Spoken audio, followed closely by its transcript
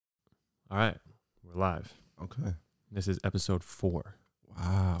All right, we're live. Okay. This is episode 4.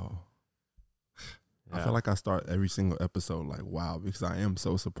 Wow. Yeah, I feel like I start every single episode like, wow, because I am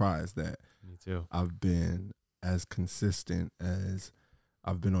so surprised that me too. I've been as consistent as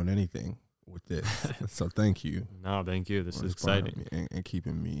I've been on anything with this. So thank you No, thank you. This for is inspiring exciting. me and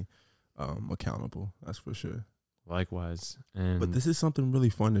keeping me accountable. That's for sure. Likewise. And But this is something really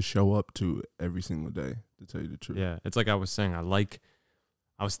fun to show up to every single day, to tell you the truth. yeah, it's like I was saying,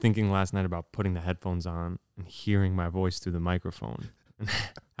 I was thinking last night about putting the headphones on and hearing my voice through the microphone.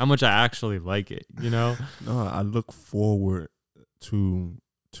 How much I actually like it, you know? No, I look forward to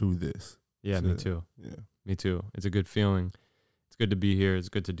this. Yeah, me too. Yeah. Me too. It's a good feeling. It's good to be here. It's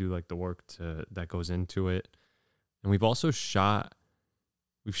good to do like the work that goes into it. And we've shot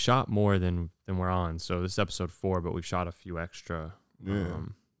more than we're on. So this is episode 4, but we've shot a few extra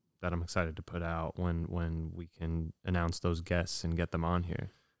that I'm excited to put out when we can announce those guests and get them on here.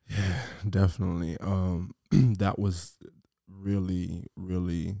 Yeah, definitely. That was really,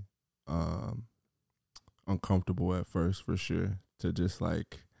 really uncomfortable at first, for sure, to just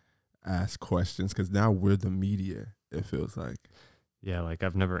like ask questions, because now we're the media, it feels like. Yeah, like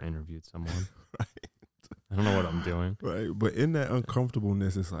I've never interviewed someone. Right. I don't know what I'm doing. Right. But in that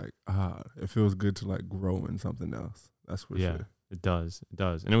uncomfortableness, it's like, it feels good to like grow in something else. That's for Yeah, sure. it does. It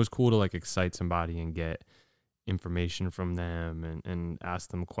does. And it was cool to like excite somebody and get information from them and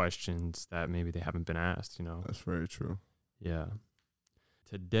ask them questions that maybe they haven't been asked, you know? That's very true. Yeah.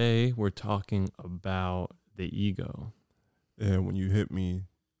 Today we're talking about the ego. And when you hit me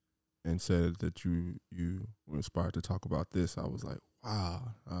and said that you were inspired to talk about this, I was like,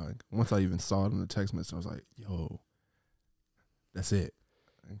 wow. Once I even saw it in the text message, I was like, yo, that's it.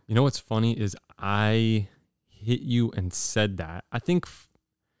 You know what's funny is I hit you and said that. I think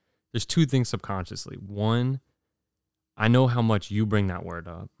there's two things subconsciously. One, I know how much you bring that word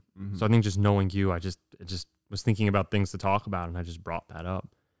up. Mm-hmm. So I think just knowing you, I just was thinking about things to talk about, and I just brought that up.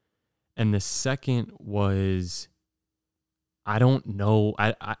 And the second was, I don't know.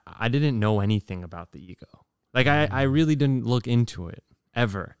 I didn't know anything about the ego. Like I really didn't look into it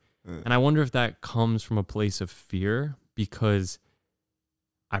ever. And I wonder if that comes from a place of fear, because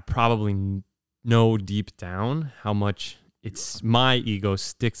I probably know deep down how much my ego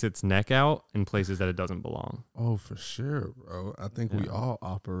sticks its neck out in places that it doesn't belong. Oh, for sure, bro. I think we all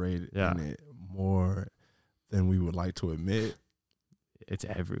operate Yeah. in it more than we would like to admit. It's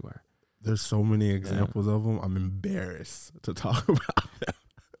everywhere. There's so many examples of them. I'm embarrassed to talk about them.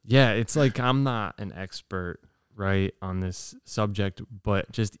 Yeah, it's like I'm not an expert, right, on this subject,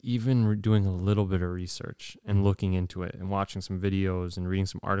 but just even doing a little bit of research and looking into it and watching some videos and reading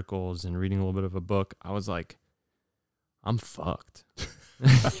some articles and reading a little bit of a book, I was like, I'm fucked.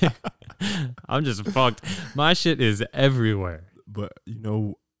 I'm just fucked. My shit is everywhere. But you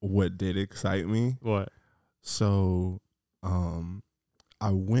know what did excite me? What? So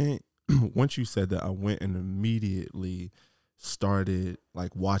I went, once you said that, I went and immediately started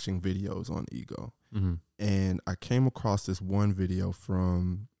like watching videos on ego. Mm-hmm. And I came across this one video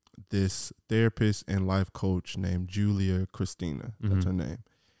from this therapist and life coach named Julia Christina. That's her name.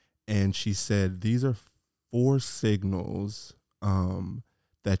 And she said, these are 4 signals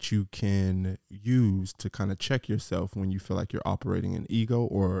that you can use to kind of check yourself when you feel like you're operating in ego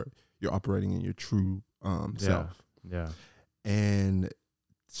or you're operating in your true self. Yeah. And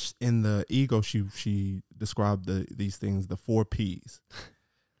in the ego, she described these things, the 4 Ps.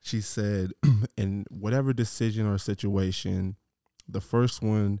 She said, in whatever decision or situation, the first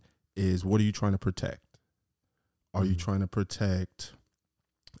one is, what are you trying to protect? Are you trying to protect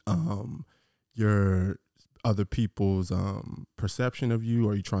your other people's perception of you?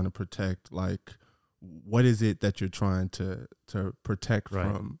 Are you trying to protect, like, what is it that you're trying to protect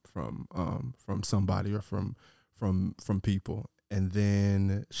from somebody or from people? And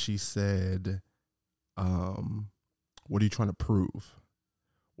then she said, what are you trying to prove?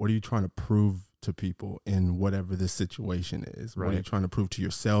 What are you trying to prove to people in whatever this situation is? Right. What are you trying to prove to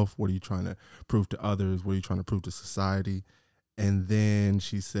yourself? What are you trying to prove to others? What are you trying to prove to society? And then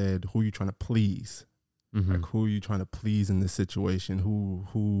she said, who are you trying to please? Mm-hmm. Like, who are you trying to please in this situation?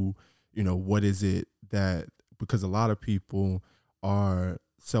 Who, you know, what is it that, because a lot of people are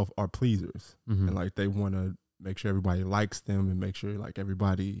pleasers, and like they want to make sure everybody likes them and make sure like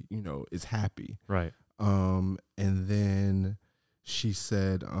everybody, you know, is happy. Right. And then she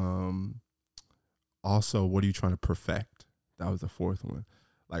said, also, what are you trying to perfect? That was the 4th one.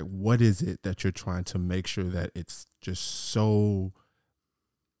 Like, what is it that you're trying to make sure that it's just so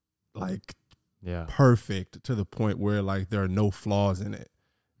like perfect to the point where like there are no flaws in it?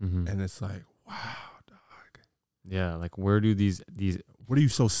 And it's like, wow, dog. Yeah, like where do these what are you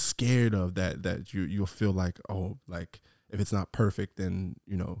so scared of that you'll feel like, oh, like if it's not perfect, then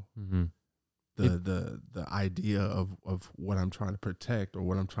Mm-hmm. the idea of what I'm trying to protect or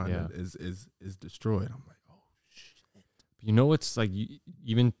what I'm trying Yeah. to is destroyed. I'm like, oh shit. You know what's like,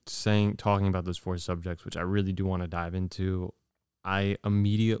 even talking about those 4 subjects, which I really do want to dive into, I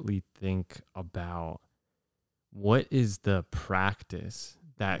immediately think about what is the practice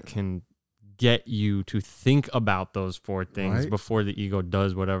that can get you to think about those 4 things Right? before the ego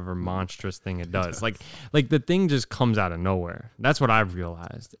does whatever monstrous thing it does. Like the thing just comes out of nowhere. That's what I've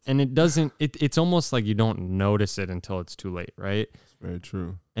realized. And it doesn't, it's almost like you don't notice it until it's too late, right? It's very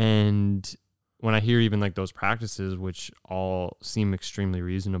true. And when I hear even like those practices, which all seem extremely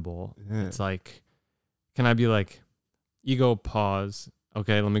reasonable, Yeah. it's like, can I be like, ego, pause.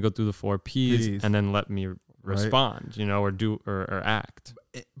 Okay, let me go through the 4 P's and then let me respond, or do or act.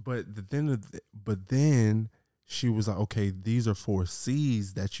 But then she was like, okay, these are 4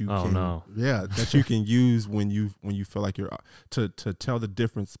 C's that you that you can use when you feel like you're to tell the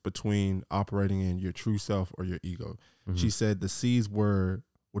difference between operating in your true self or your ego. Mm-hmm. She said the C's were,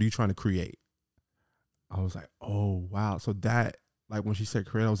 what are you trying to create? I was like, oh wow. So that, like when she said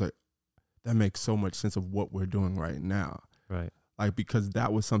create, I was like, that makes so much sense of what we're doing right now. Right. Like, because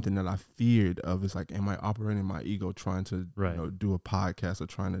that was something that I feared of. It's like, am I operating my ego trying to do a podcast or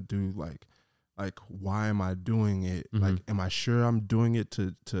trying to do like why am I doing it? Mm-hmm. Like, am I sure I'm doing it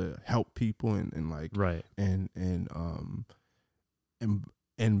to help people and like and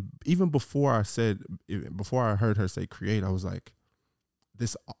even before I heard her say create, I was like,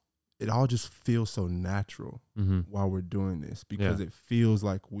 it all just feels so natural while we're doing this, because it feels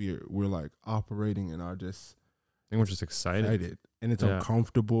like we're like operating in our just. I think we're just excited. And it's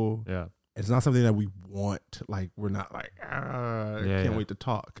uncomfortable. Yeah. It's not something that we want. Like, we're not like, can't wait to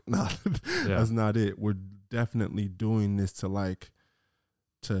talk. No, that's not it. We're definitely doing this to like,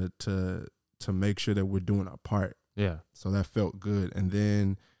 to make sure that we're doing our part. Yeah. So that felt good. And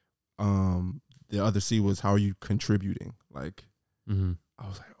then the other C was, how are you contributing? Like, I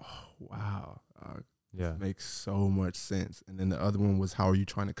was like, oh, wow. Makes so much sense. And then the other one was, how are you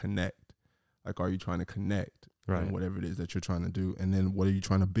trying to connect? Like, are you trying to connect? Right. And whatever it is that you're trying to do. And then what are you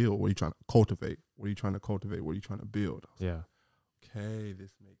trying to build? What are you trying to cultivate? What are you trying to cultivate? What are you trying to build? Like, okay,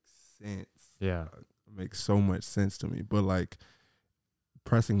 this makes sense. Yeah. It makes so much sense to me. But like,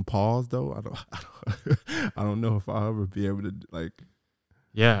 pressing pause though, I don't know if I'll ever be able to like.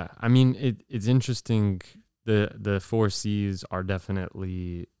 Yeah. I mean, it's interesting. The 4 C's are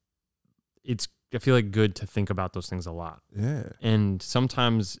definitely, I feel like good to think about those things a lot. Yeah. And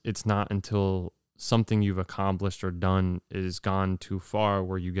sometimes it's not until something you've accomplished or done is gone too far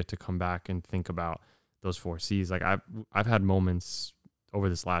where you get to come back and think about those 4 C's. Like I've had moments over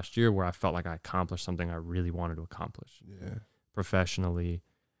this last year where I felt like I accomplished something I really wanted to accomplish professionally.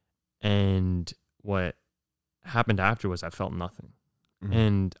 And what happened after was I felt nothing. Mm-hmm.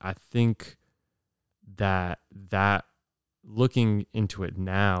 And I think that looking into it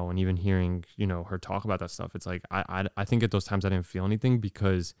now and even hearing, her talk about that stuff, it's like, I think at those times I didn't feel anything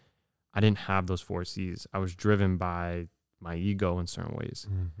because I didn't have those 4 C's. I was driven by my ego in certain ways.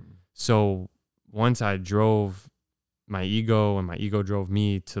 Mm-hmm. So once I drove my ego and my ego drove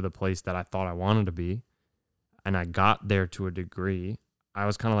me to the place that I thought I wanted to be, and I got there to a degree, I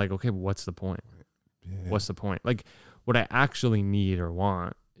was kind of like, okay, what's the point? Yeah. What's the point? Like, what I actually need or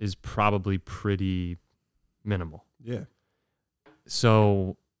want is probably pretty minimal. Yeah.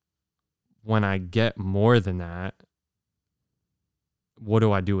 So when I get more than that, what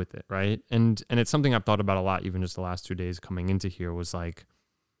do I do with it, right? And it's something I've thought about a lot, even just the last 2 days coming into here, was like,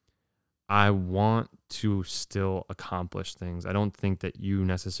 I want to still accomplish things. I don't think that you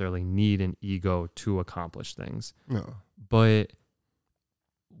necessarily need an ego to accomplish things. No. But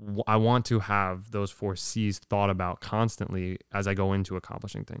I want to have those 4 C's thought about constantly as I go into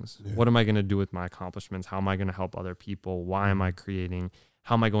accomplishing things. Yeah. What am I going to do with my accomplishments? How am I going to help other people? Why am I creating?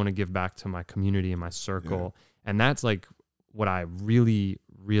 How am I going to give back to my community and my circle? Yeah. And that's like what I really,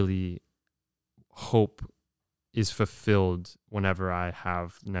 really hope is fulfilled whenever I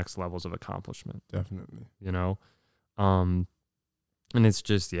have next levels of accomplishment. Definitely. And it's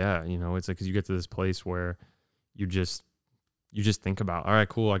just, it's like, 'cause you get to this place where you just think about, all right,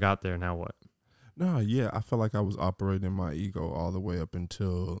 cool, I got there, now what? No, yeah, I felt like I was operating my ego all the way up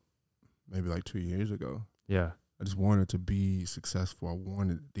until maybe like 2 years ago. Yeah. I just wanted to be successful. I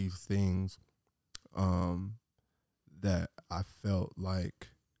wanted these things that I felt like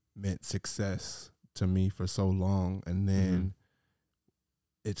meant success to me for so long. And then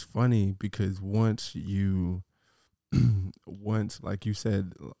it's funny because once, like you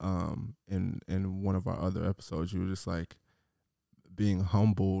said in one of our other episodes, you were just like, being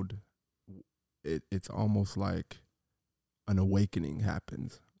humbled, it's almost like an awakening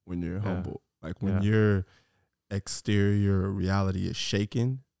happens when you're humbled. Like when your exterior reality is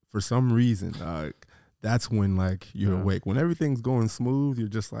shaken for some reason, that's when like you're awake. When everything's going smooth, you're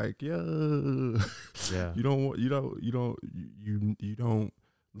just like, yeah. You don't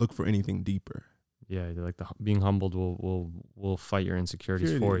look for anything deeper. Yeah, like being humbled will fight your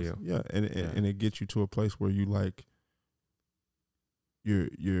insecurities for you. Yeah, and it gets you to a place where you like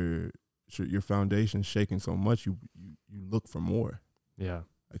your foundation's shaking so much you look for more. Yeah,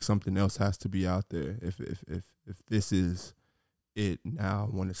 like something else has to be out there. If this is it now,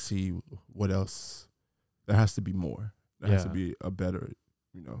 I want to see what else. There has to be more. There has to be a better,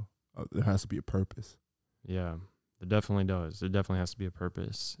 there has to be a purpose. Yeah, there definitely does. There definitely has to be a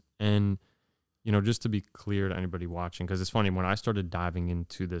purpose. And, just to be clear to anybody watching, because it's funny, when I started diving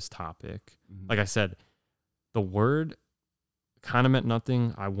into this topic, like I said, the word kind of meant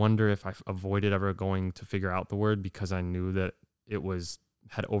nothing. I wonder if I avoided ever going to figure out the word because I knew that it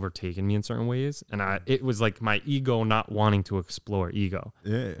had overtaken me in certain ways. And it was like my ego not wanting to explore ego.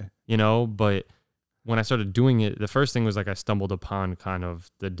 Yeah. But when I started doing it, the first thing was like I stumbled upon kind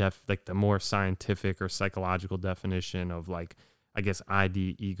of the more scientific or psychological definition of like, I guess,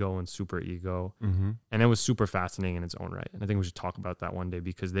 ID, ego, and super ego. Mm-hmm. And it was super fascinating in its own right. And I think we should talk about that one day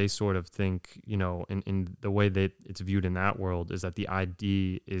because they sort of think, in the way that it's viewed in that world is that the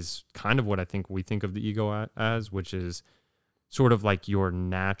ID is kind of what I think we think of the ego as, which is sort of like your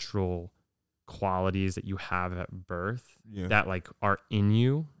natural qualities that you have at birth that like are in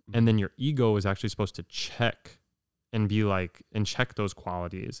you. And then your ego is actually supposed to check and be like, and check those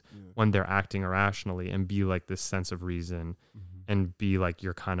qualities when they're acting irrationally and be like this sense of reason and be like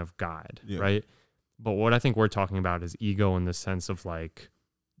your kind of guide. Right. But what I think we're talking about is ego in the sense of like,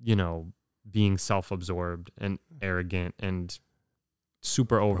 being self-absorbed and arrogant and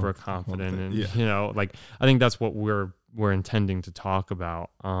super overconfident. And, like, I think that's what we're intending to talk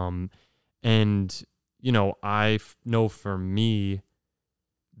about. And, I know for me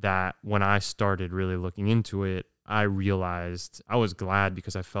that when I started really looking into it, I realized I was glad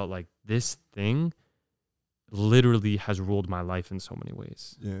because I felt like this thing literally has ruled my life in so many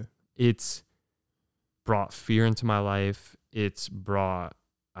ways. Yeah. It's brought fear into my life. It's brought,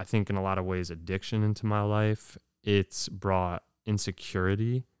 I think, in a lot of ways, addiction into my life. It's brought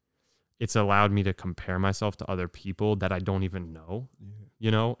insecurity. It's allowed me to compare myself to other people that I don't even know,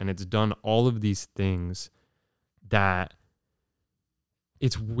 and it's done all of these things that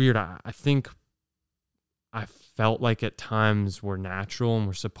it's weird. I think I felt like at times were natural and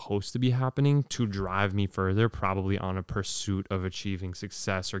were supposed to be happening to drive me further, probably on a pursuit of achieving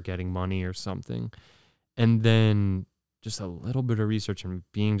success or getting money or something. And then just a little bit of research and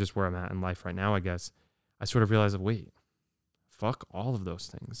being just where I'm at in life right now, I guess, I sort of realized, wait, fuck all of those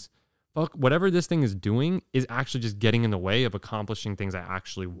things. Fuck, whatever this thing is doing is actually just getting in the way of accomplishing things I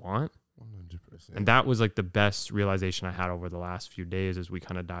actually want. 100%. And that was like the best realization I had over the last few days as we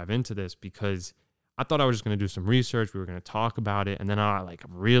kind of dive into this, because I thought I was just going to do some research. We were going to talk about it. And then I like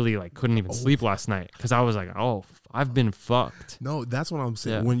really like couldn't even sleep last night because I was like, oh, I've been fucked. No, that's what I'm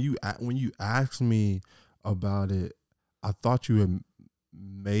saying. Yeah. When you asked me about it, I thought you had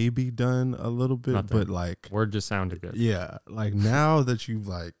maybe done a little bit, Nothing. But like word just sounded good. Yeah. Like now that you've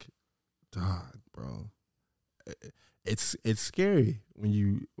like, dog, bro, it's scary when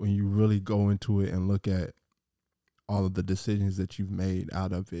you really go into it and look at all of the decisions that you've made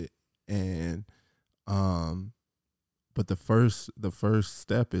out of it. And but the first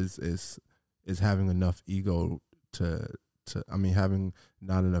step is having enough ego to having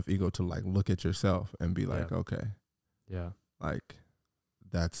not enough ego to like look at yourself and be like, okay, like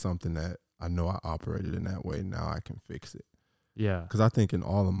that's something that I know I operated in that way. Now I can fix it. Yeah. Because I think in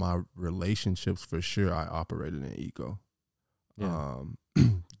all of my relationships, for sure, I operated in ego. Yeah.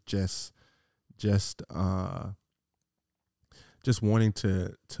 Just wanting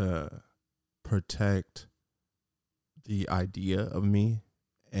to protect the idea of me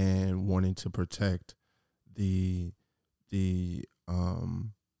and wanting to protect the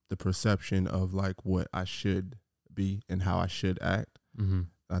perception of like what I should be and how I should act. Mm-hmm.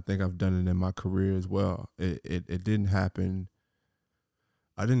 I think I've done it in my career as well. It didn't happen.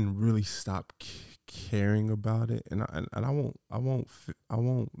 I didn't really stop caring about it, and I won't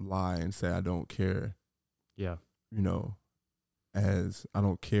lie and say I don't care. Yeah. As I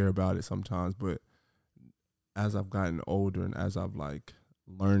don't care about it sometimes, but as I've gotten older and as I've like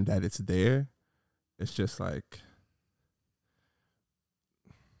learned that it's there, it's just like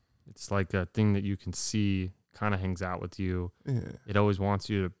it's like a thing that you can see kind of hangs out with you. Yeah. It always wants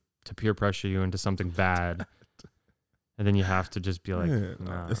you to peer pressure you into something bad. And then you have to just be like, Yeah,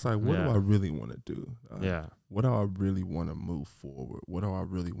 nah, it's like, what do I really want to do? Yeah. What do I really want to move forward? What do I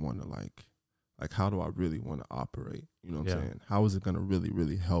really want to like, how do I really want to operate? You know what I'm saying? How is it going to really,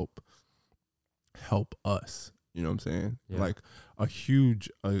 really help us? You know what I'm saying? Yeah. Like a huge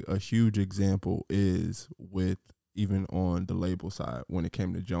example is with even on the label side when it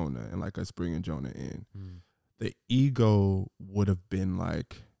came to Jonah and like us bringing Jonah in, the ego would have been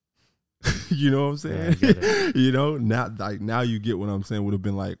like, you know what I'm saying? Yeah, I get it. You know, now you get what I'm saying. Would have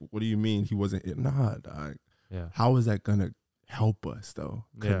been like, what do you mean he wasn't it? Nah, dog. Yeah. How is that gonna help us though?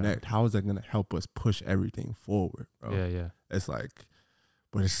 Connect. Yeah. How is that gonna help us push everything forward, bro? Yeah, yeah. It's like,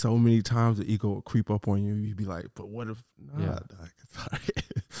 but there's so many times the ego will creep up on you. You'd be like, but what if? Nah, dog. It's like,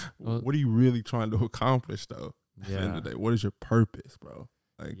 what are you really trying to accomplish though? At the end of the day, what is your purpose, bro?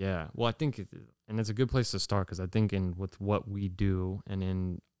 Like, yeah. Well, I think, and it's a good place to start because I think with what we do and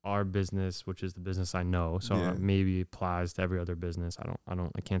in our business, which is the business I know, so maybe applies to every other business.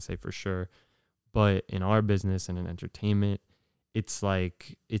 I can't say for sure, but in our business and in entertainment, it's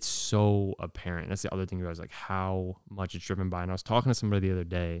like, it's so apparent. That's the other thing, I was like, how much it's driven by. And I was talking to somebody the other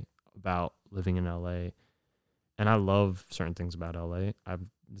day about living in LA, and I love certain things about LA.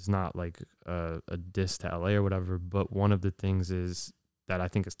 It's not like a diss to LA or whatever, but one of the things is that I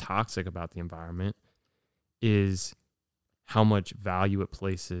think is toxic about the environment is how much value it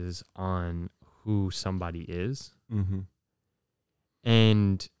places on who somebody is. mm-hmm.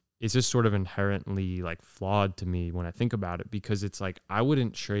 And it's just sort of inherently like flawed to me when I think about it, because it's like, I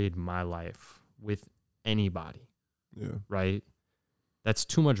wouldn't trade my life with anybody. Yeah. Right. That's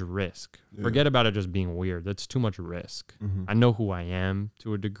too much risk. Yeah. Forget about it just being weird. That's too much risk. Mm-hmm. I know who I am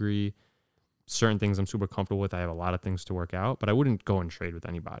to a degree. Certain things I'm super comfortable with. I have a lot of things to work out, but I wouldn't go and trade with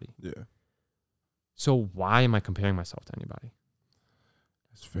anybody. Yeah. So why am I comparing myself to anybody?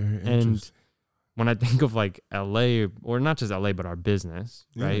 That's very interesting. And when I think of like LA, or not just LA, but our business,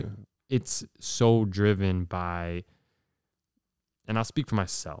 right? Yeah. It's so driven by, and I'll speak for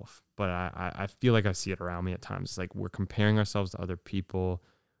myself, but I feel like I see it around me at times. It's like we're comparing ourselves to other people,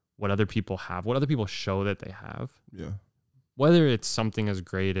 what other people have, what other people show that they have. Yeah. Whether it's something as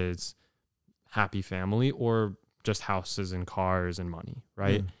great as happy family or just houses and cars and money,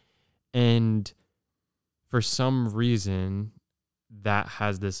 right? Yeah. And for some reason, that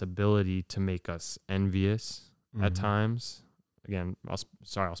has this ability to make us envious at times. Again,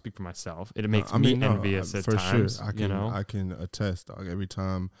 I'll speak for myself. It makes me envious at times. For sure, I can attest. Dog. Every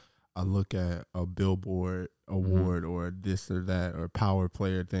time I look at a Billboard award or this or that or power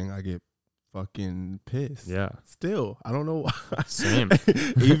player thing, I get fucking pissed. Yeah. Still, I don't know why. Same.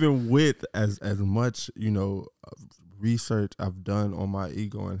 Even with as much, research I've done on my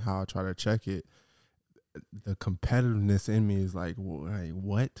ego and how I try to check it, the competitiveness in me is like,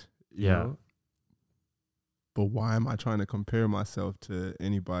 what? You know? But why am I trying to compare myself to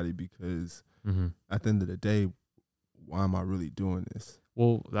anybody? Because at the end of the day, why am I really doing this?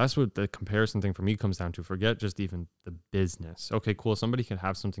 Well, that's what the comparison thing for me comes down to. Forget just even the business. Okay, cool. Somebody can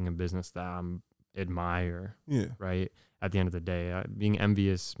have something in business that I admire. Yeah. Right. At the end of the day, being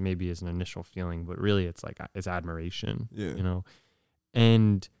envious maybe is an initial feeling, but really it's like, it's admiration. Yeah.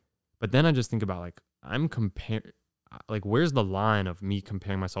 But then I just think about like, I'm comparing, like, where's the line of me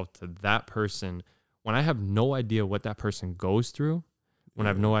comparing myself to that person when I have no idea what that person goes through, when I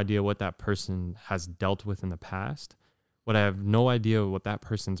have no idea what that person has dealt with in the past, when I have no idea what that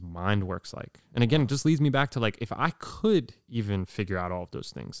person's mind works like. And again, it just leads me back to like, if I could even figure out all of those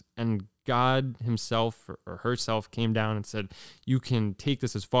things and God himself or herself came down and said, you can take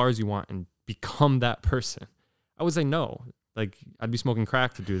this as far as you want and become that person, I would say no. Like, I'd be smoking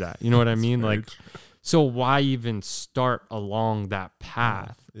crack to do that. You know what I mean? Like, so why even start along that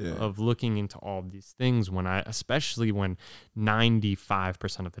path of looking into all of these things especially when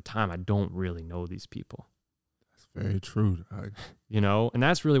 95% of the time I don't really know these people. That's very true. And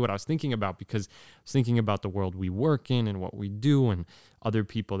that's really what I was thinking about, because I was thinking about the world we work in and what we do and other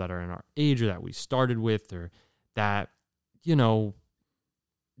people that are in our age or that we started with, or that,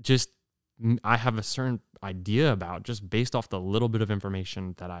 just I have a certain idea about just based off the little bit of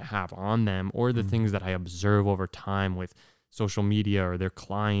information that I have on them, or the things that I observe over time with social media or their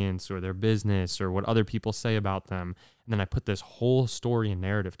clients or their business or what other people say about them. And then I put this whole story and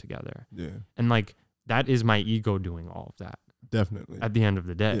narrative together. Yeah. And like, that is my ego doing all of that. Definitely. At the end of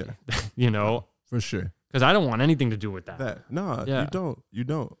the day, For sure. Because I don't want anything to do with that. You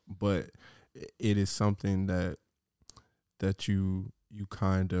don't. But it is something that you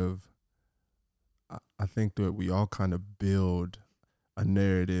kind of, I think that we all kind of build a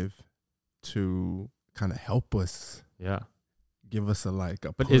narrative to kind of help us. Yeah. Give us a push.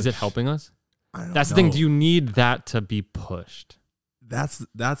 But is it helping us? I don't That's the know. thing. Do you need that to be pushed? That's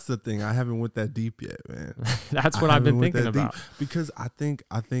the thing. I haven't went that deep yet, man. That's what I've been went thinking that deep about. because I think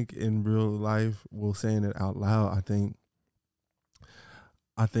in real life, well, saying it out loud, I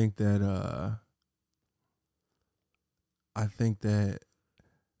think that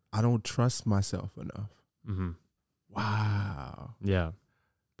I don't trust myself enough. Mm-hmm. Wow. Yeah.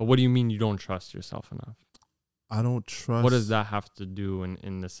 But what do you mean you don't trust yourself enough? I don't trust. What does that have to do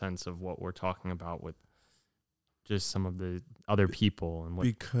in the sense of what we're talking about with just some of the other people and what?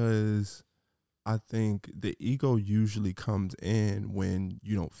 Because I think the ego usually comes in when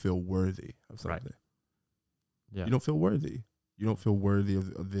you don't feel worthy of something. Right. Yeah. You don't feel worthy. You don't feel worthy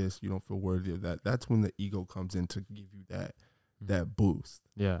of this. You don't feel worthy of that. That's when the ego comes in to give you that boost.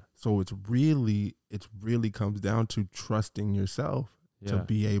 Yeah. So it really comes down to trusting yourself to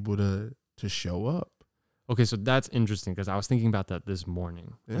be able to show up. Okay, so that's interesting because I was thinking about that this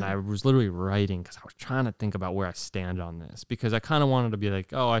morning. And Yeah. I was literally writing because I was trying to think about where I stand on this because I kind of wanted to be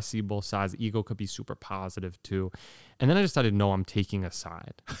like, oh, I see both sides. The ego could be super positive too. And then I decided, no, I'm taking a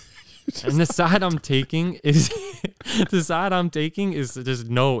side. And the side I'm taking is just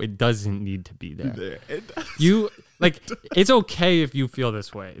no, it doesn't need to be there. You like it's okay if you feel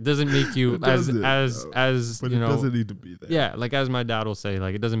this way. It doesn't make you But as it you know, doesn't need to be there. yeah, like as my dad will say,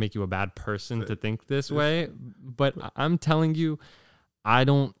 like it doesn't make you a bad person to think this way. But I'm telling you, I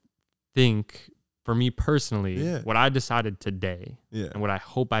don't think, for me personally, what I decided today and what I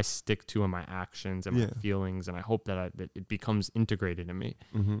hope I stick to in my actions and my feelings, and I hope that it becomes integrated in me,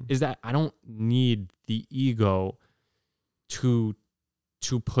 is that I don't need the ego to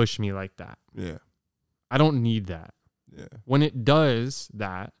push me like that. Yeah. I don't need that. Yeah. When it does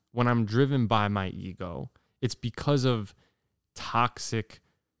that, when I'm driven by my ego, it's because of toxic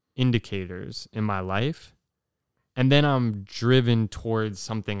indicators in my life. And then I'm driven towards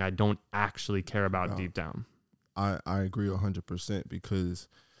something I don't actually care about deep down. I agree 100% because,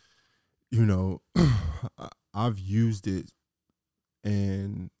 you know, I've used it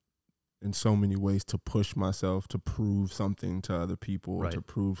in so many ways to push myself, to prove something to other people, to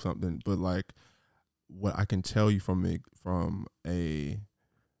prove something. But like what I can tell you from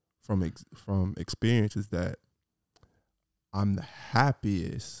experience is that I'm the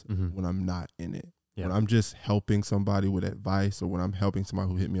happiest when I'm not in it. Yeah. When I'm just helping somebody with advice, or when I'm helping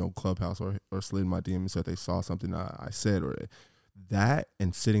somebody who hit me on Clubhouse or slid in my DM and said they saw something I said, or that,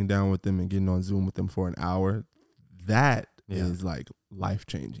 and sitting down with them and getting on Zoom with them for an hour, that is like life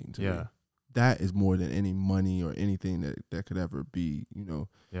changing to me. That is more than any money or anything that could ever be,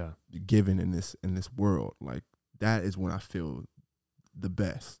 given in this world. Like that is when I feel the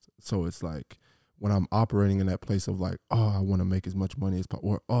best. So it's like when I'm operating in that place of like, oh, I want to make as much money as possible,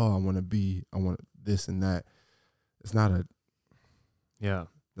 or oh, I want this and that. It's not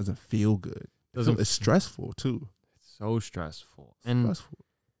doesn't feel good. It's stressful too. It's so stressful. I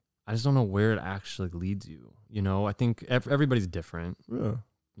just don't know where it actually leads you. You know, I think everybody's different. Yeah.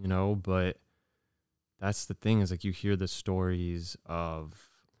 You know, but that's the thing, is like you hear stories of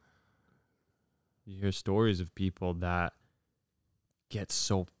people that get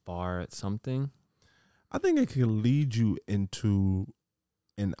so far at something. I think it can lead you into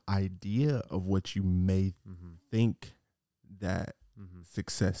an idea of what you may think that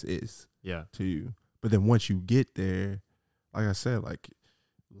success is to you. But then once you get there, like I said, like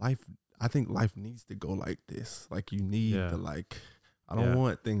I think life needs to go like this. Like you need to like, I don't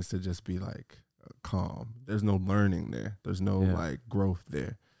want things to just be like calm. There's no learning there. There's no like growth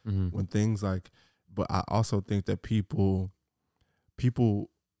there. When things like, but I also think that people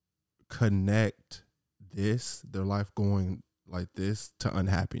connect their life going like this to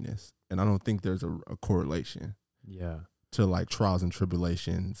unhappiness. And I don't think there's a correlation to like trials and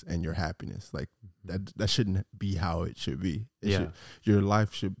tribulations and your happiness. Like that shouldn't be how it should be. Your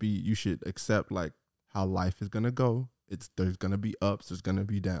life should be, you should accept like how life is going to go. There's going to be ups, there's going to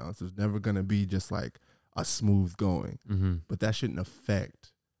be downs. There's never going to be just like a smooth going. But that shouldn't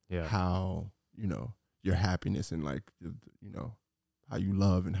affect how, your happiness and like, how you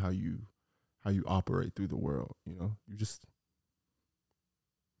love and how you operate through the world. You just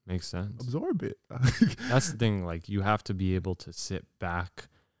makes sense. Absorb it. That's the thing. Like you have to be able to sit back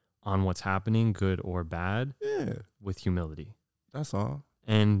on what's happening, good or bad, with humility. That's all.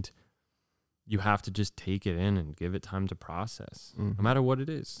 And you have to just take it in and give it time to process, no matter what it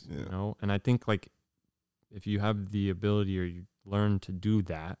is. You know. And I think like if you have the ability or you learn to do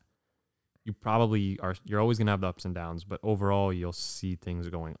that, you probably are. You're always gonna have the ups and downs, but overall, you'll see things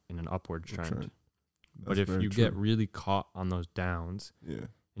going in an upward trend. But if you get really caught on those downs, and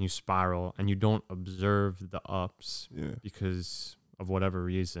you spiral, and you don't observe the ups, because of whatever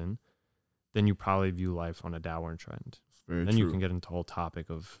reason, then you probably view life on a downward trend. It's very Then true. you can get into the whole topic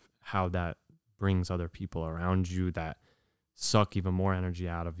of how that brings other people around you that suck even more energy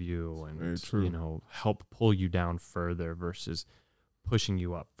out of you Very and, true. you know, help pull you down further versus pushing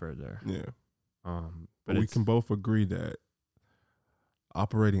you up further. Yeah. But we can both agree that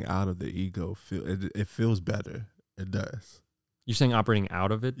operating out of the ego it feels better. It does. You're saying operating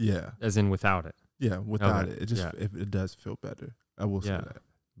out of it? Yeah. As in without it? Yeah. Without Okay. it just Yeah. it does feel better. I will say that.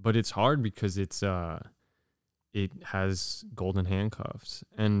 But it's hard because it has golden handcuffs,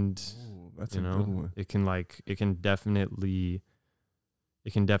 and Ooh, that's you a know, good one. it can definitely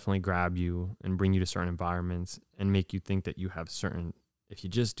grab you and bring you to certain environments and make you think that you have certain, if you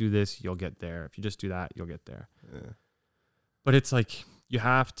just do this, you'll get there. If you just do that, you'll get there. Yeah. But it's like you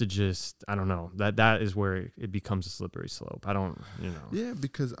have to just, I don't know, that is where it becomes a slippery slope. I don't, you know. Yeah,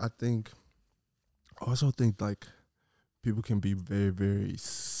 because I also think like people can be very, very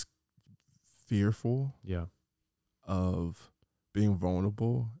fearful Yeah. of being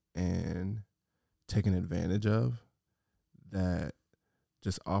vulnerable and taken advantage of, that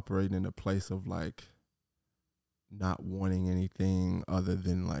just operating in a place of like not wanting anything other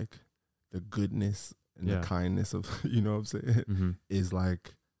than like the goodness and the kindness of, you know what I'm saying, Mm-hmm. is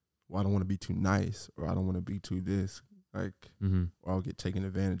like, well, I don't want to be too nice, or I don't want to be too this, like, Mm-hmm. or I'll get taken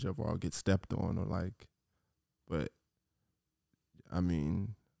advantage of, or I'll get stepped on, or like, but I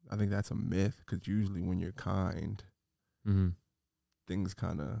mean, I think that's a myth, because usually when you're kind, Mm-hmm. things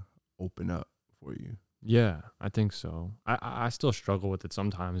kind of open up for you. Yeah, I think so. I still struggle with it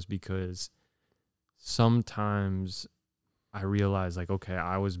sometimes because sometimes I realize like, okay,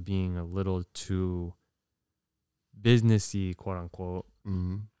 I was being a little too businessy, quote unquote,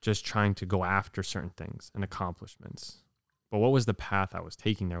 just trying to go after certain things and accomplishments. But what was the path I was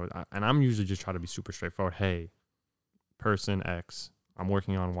taking there? And I'm usually just trying to be super straightforward. Hey, person X, I'm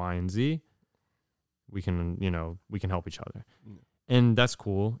working on Y and Z. We can help each other. Yeah. And that's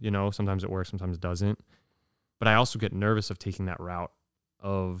cool. You know, sometimes it works, sometimes it doesn't. But I also get nervous of taking that route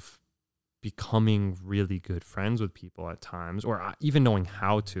of becoming really good friends with people at times, or even knowing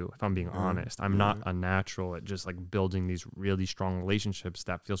how to, if I'm being honest. I'm not a natural at just like building these really strong relationships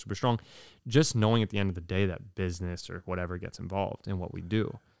that feel super strong. Just knowing at the end of the day that business or whatever gets involved in what we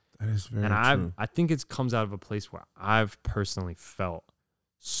do. That is very true. I think it comes out of a place where I've personally felt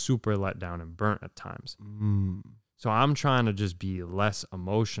super let down and burnt at times. So I'm trying to just be less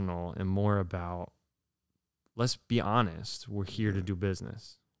emotional and more about, let's be honest, we're here to do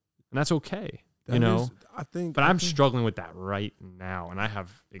business. And that's okay, I'm struggling with that right now. And I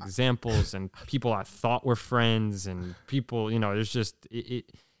have examples and people I thought were friends and people, there's just,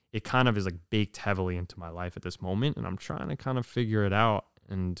 it kind of is like baked heavily into my life at this moment. And I'm trying to kind of figure it out.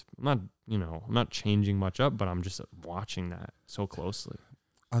 And I'm not changing much up, but I'm just watching that so closely.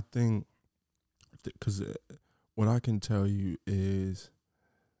 I think, because what I can tell you is,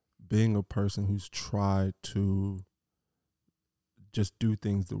 being a person who's tried to just do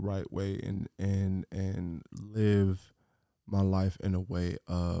things the right way and live my life in a way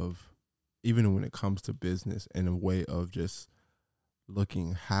of, even when it comes to business, in a way of just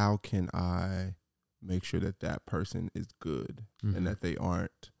looking, how can I make sure that that person is good and that they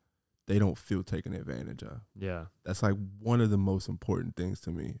don't feel taken advantage of. Yeah. That's like one of the most important things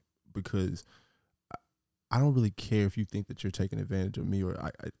to me, because I don't really care if you think that you're taking advantage of me, or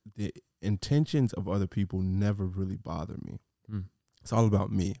the intentions of other people never really bother me. It's all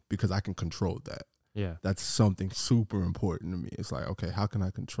about me, because I can control that. Yeah. That's something super important to me. It's like, okay, how can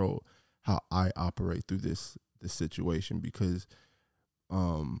I control how I operate through this situation? Because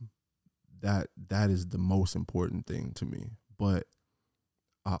that is the most important thing to me. But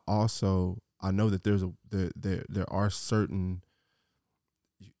I know that there are certain,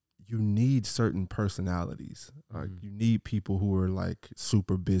 you need certain personalities. Like you need people who are like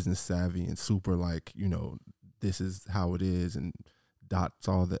super business savvy and super like, this is how it is, and dots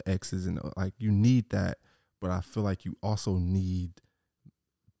all the X's, and like you need that. But I feel like you also need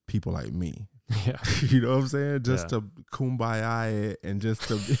people like me. Yeah. You know what I'm saying? Just to kumbaya it, and just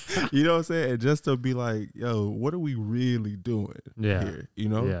to be, you know what I'm saying? And just to be like, yo, what are we really doing here?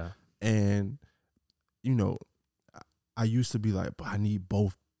 Yeah. And I used to be like, but I need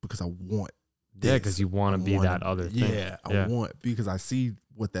both, because I want this. Yeah, because you want to be that other thing. Yeah, I want, because I see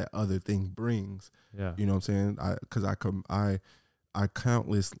what that other thing brings. Yeah. You know what I'm saying? Because I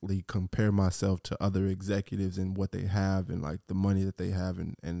countlessly compare myself to other executives and what they have, and like the money that they have,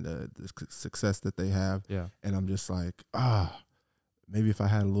 and the success that they have. Yeah. And I'm just like, maybe if I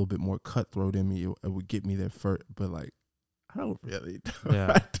had a little bit more cutthroat in me, it would get me there first. But like, I don't really.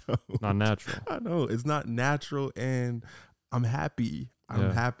 Yeah. Not natural. I know it's not natural, and I'm happy.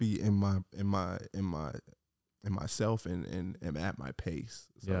 I'm happy in myself and am at my pace.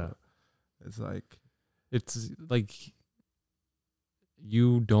 So it's like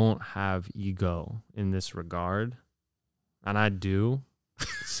you don't have ego in this regard, and I do.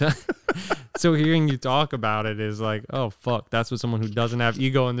 So hearing you talk about it is like, oh fuck, that's what someone who doesn't have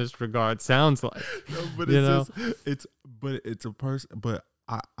ego in this regard sounds like. No, but it's a person. But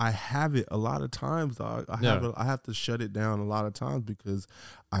I have it a lot of times, dog. I have to shut it down a lot of times because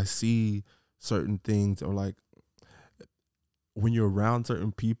I see certain things, or like when you're around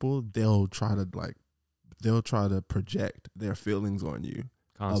certain people, they'll try to project their feelings on you.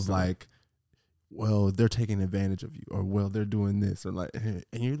 Constantly. Of like, well, they're taking advantage of you, or well, they're doing this, or like, and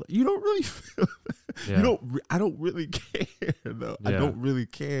you're like, you don't really feel I don't really care though. I don't really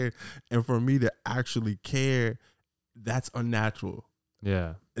care. And for me to actually care, that's unnatural.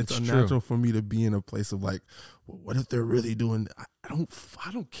 Yeah. It's unnatural for me to be in a place of like, well, what if they're really doing I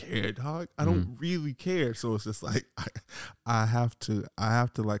don't care, dog. I don't really care. So it's just like I have to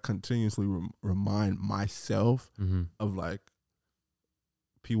like continuously remind myself of like,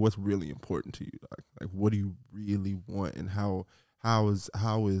 P, what's really important to you? Like what do you really want, and how is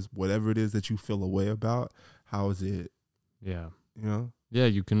whatever it is that you feel a way about, how is it? Yeah. You know? Yeah,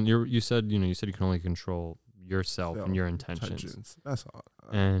 you said you can only control yourself and your intentions. That's all.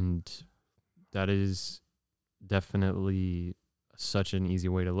 And that is definitely such an easy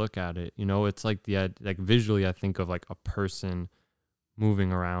way to look at it. You know, it's like like visually I think of like a person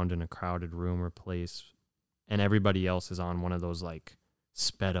moving around in a crowded room or place, and everybody else is on one of those like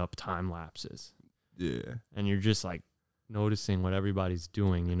sped up time lapses. Yeah. And you're just like noticing what everybody's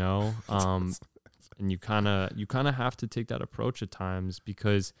doing, you know? And you kind of have to take that approach at times,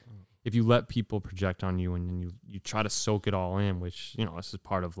 because if you let people project on you and then you try to soak it all in, which, you know, this is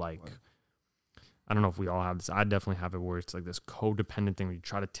part of like, I don't know if we all have this. I definitely have it where it's like this codependent thing where you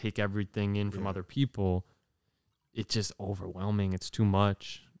try to take everything in from other people. It's just overwhelming. It's too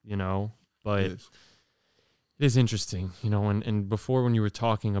much, you know? But it is interesting, you know, and before when you were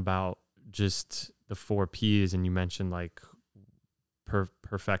talking about just the 4 Ps and you mentioned like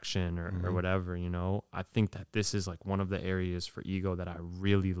perfection or whatever, you know, I think that this is like one of the areas for ego that I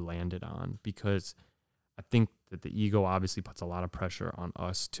really landed on, because I think that the ego obviously puts a lot of pressure on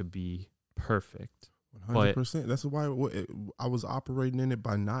us to be perfect. 100%. That's why I was operating in it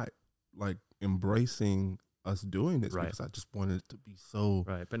by not like embracing us doing this, because I just wanted it to be so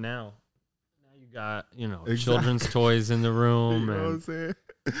right. But now you got, you know, children's toys in the room. You know what I'm saying?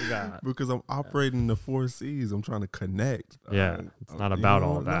 Because I'm operating in the 4 C's. I'm trying to connect. Yeah. It's not about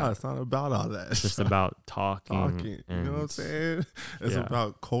all that. No, it's not about all that. It's just about talking. You know what I'm saying? It's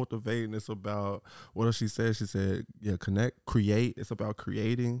about cultivating. It's about, what else she said? She said, connect, create. It's about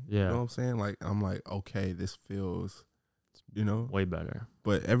creating. Yeah. You know what I'm saying? Like, I'm like, okay, this feels, you know, way better.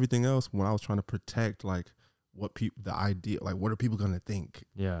 But everything else, when I was trying to protect, like, what the idea, like, what are people going to think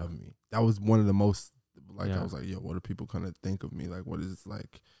of me? That was one of the most, like, I was like, what are people going to think of me? Like, what is,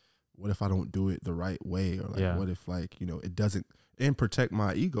 like, what if I don't do it the right way? Or, like, what if, like, you know, it doesn't, and protect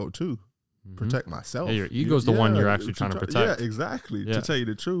my ego, too. Protect myself. Yeah, your ego's the one you're actually trying to protect. Yeah, exactly. To tell you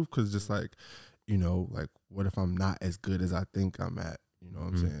the truth, because just, like, you know, like, what if I'm not as good as I think I'm at? You know what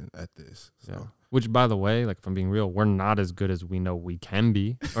I'm saying? At this. So. Yeah. Which, by the way, like, if I'm being real, we're not as good as we know we can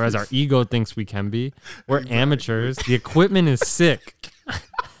be, or as our ego thinks we can be. We're amateurs. The equipment is sick.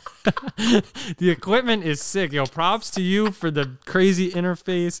 The equipment is sick. Yo, props to you for the crazy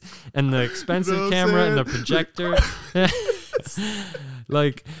interface and the expensive camera and the projector.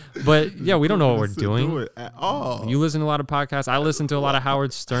 Like, but yeah, we don't know what we're doing. Do it at all. You listen to a lot of podcasts. I listen to a lot of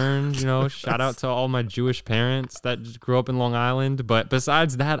Howard Stern, you know, shout out to all my Jewish parents that grew up in Long Island. But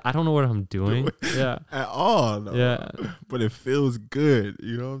besides that, I don't know what I'm doing. Yeah. At all. No. Yeah. But it feels good.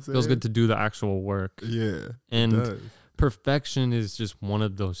 You know what I'm saying? Feels good to do the actual work. Yeah. And perfection is just one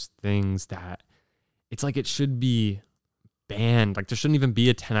of those things that it's like it should be banned. Like, there shouldn't even be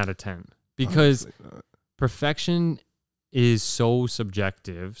a 10 out of 10, because perfection is so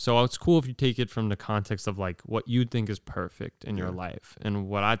subjective. So it's cool if you take it from the context of like what you think is perfect in your life and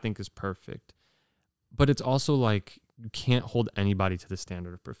what I think is perfect. But it's also like you can't hold anybody to the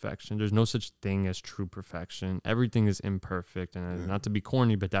standard of perfection. There's no such thing as true perfection. Everything is imperfect, and not to be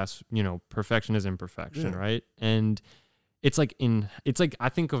corny, but that's, you know, perfection is imperfection, right? And it's like I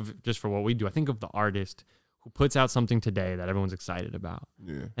think of, just for what we do, I think of the artist who puts out something today that everyone's excited about.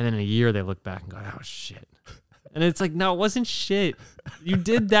 Yeah. And then in a year they look back and go, oh shit. And it's like, no, it wasn't shit. You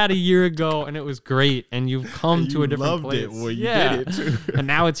did that a year ago and it was great, and you've come to a different place. It well, you did it too. And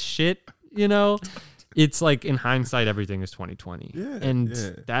now it's shit, you know? It's like, in hindsight, everything is 2020. Yeah. And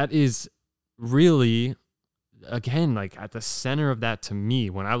that is really again, like at the center of that to me,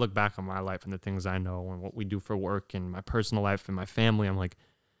 when I look back on my life and the things I know and what we do for work and my personal life and my family, I'm like,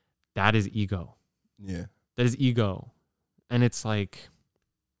 that is ego. Yeah. That is ego. And it's like,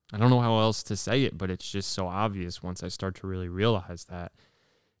 I don't know how else to say it, but it's just so obvious once I start to really realize that,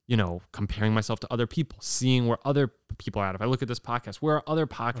 you know, comparing myself to other people, seeing where other people are at. If I look at this podcast, where are other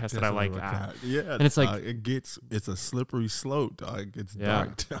podcasts that I like at? Yeah. And it's like, it's a slippery slope, dog. It's yeah,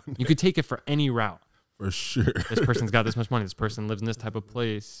 dark down there. you could take it for any route. For sure. This person's got this much money. This person lives in this type of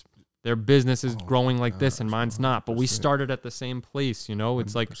place. Their business is growing like this and mine's not. But we started at the same place, you know?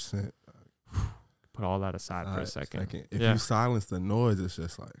 It's like, put all that aside for a second. If you silence the noise, it's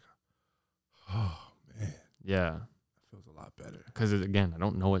just like, oh, man. Yeah. It feels a lot better. Because, again, I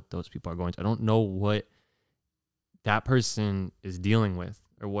don't know what those people are going to. I don't know what that person is dealing with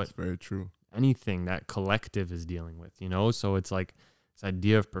or what That's very true. anything that collective is dealing with, you know? So it's like this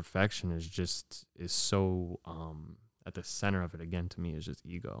idea of perfection is so at the center of it, again, to me, is just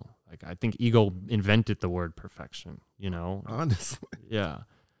ego. Like, I think ego invented the word perfection, you know? Honestly. Yeah.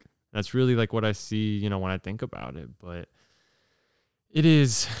 That's really like what I see, you know, when I think about it. But it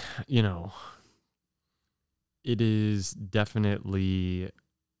is, you know, it is definitely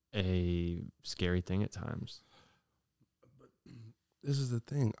a scary thing at times. This is the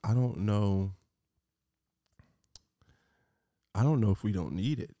thing. I don't know if we don't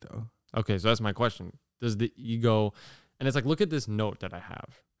need it, though. Okay, so that's my question. Does the ego, and it's like, look at this note that I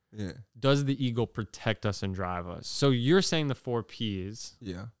have. Yeah. Does the ego protect us and drive us? So you're saying the 4 Ps.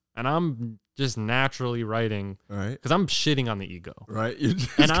 Yeah. And I'm just naturally writing, right? Because I'm shitting on the ego, right?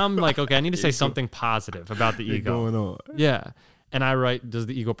 And I'm like, okay, I need to say something positive about the ego. Going on, yeah. And I write, does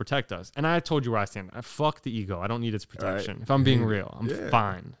the ego protect us? And I told you where I stand. I fuck the ego. I don't need its protection. Right. If I'm being real, I'm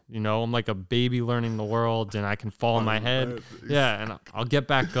fine. You know, I'm like a baby learning the world, and I can fall on my head. Yeah, and I'll get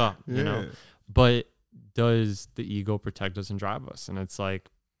back up. You know, but does the ego protect us and drive us? And it's like,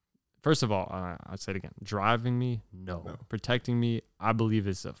 first of all, I'll say it again. Driving me? No. Protecting me, I believe,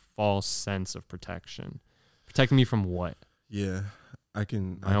 is a false sense of protection. Protecting me from what? Yeah.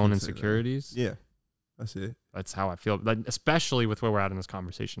 My own insecurities? Yeah. That's it. That's how I feel. Like, especially with where we're at in this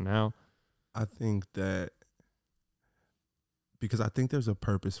conversation now. I think that because I think there's a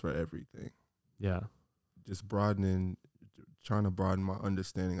purpose for everything. Yeah. Just trying to broaden my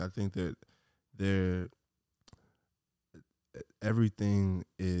understanding. I think that everything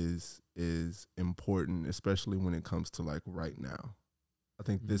is important, especially when it comes to like right now. I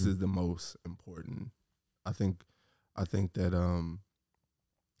think this is the most important. I think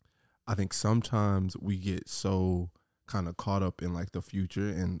sometimes we get so kind of caught up in like the future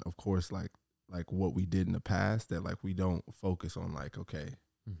and of course like what we did in the past that like we don't focus on like, okay,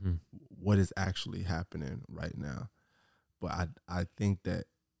 what is actually happening right now. But I think that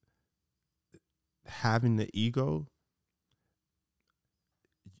having the ego,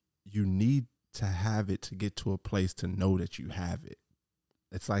 you need to have it to get to a place to know that you have it.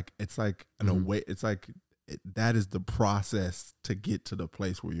 It's like in a way, it's like that is the process to get to the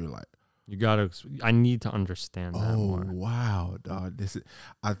place where you're like, I need to understand that more. Oh, wow, dog.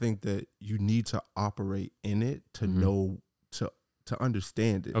 I think that you need to operate in it to know, to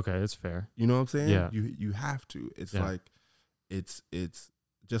understand it. Okay, that's fair. You know what I'm saying? Yeah. You have to. It's like, it's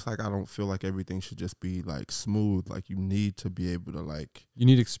just like I don't feel like everything should just be like smooth. Like you need to be able to like. You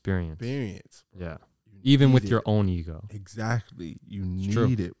need experience. Bro. Yeah. Even with your own ego. Exactly. You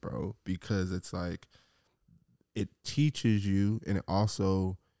need it, bro. Because it's like, it teaches you and it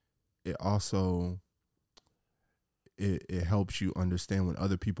helps you understand when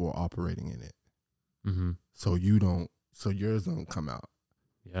other people are operating in it. So yours don't come out.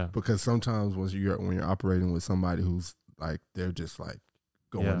 Yeah. Because sometimes when you're operating with somebody who's like, they're just like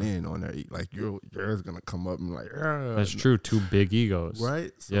going in on their, like yours gonna come up and like, that's true. 2 big egos.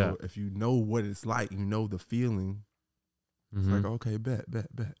 Right? So if you know what it's like, you know the feeling, it's like, okay, bet.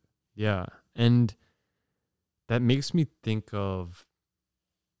 Yeah. And that makes me think of,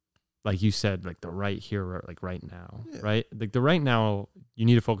 like you said, like the right here, like right now, right? Like the right now you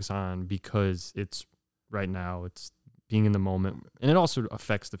need to focus on because it's right now, it's being in the moment, and it also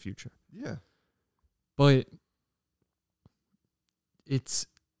affects the future. Yeah. But it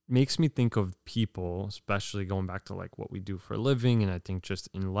makes me think of people, especially going back to like what we do for a living, and I think just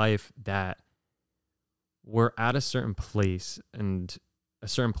in life, that we're at a certain place and a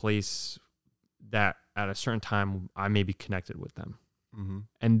certain place that at a certain time I may be connected with them.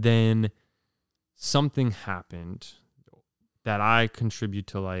 And then something happened that I contribute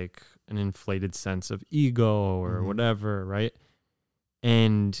to like an inflated sense of ego or whatever, right?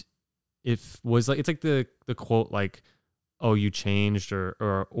 And it was like, it's like the quote like, oh, you changed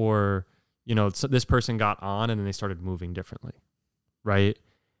or you know, so this person got on and then they started moving differently, right?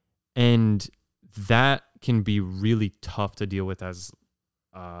 And that can be really tough to deal with as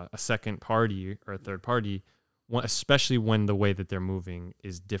a second party or a third party, especially when the way that they're moving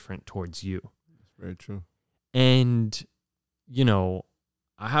is different towards you. That's very true. And, you know,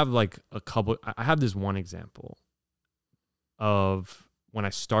 I have this one example of when I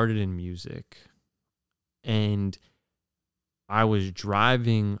started in music and I was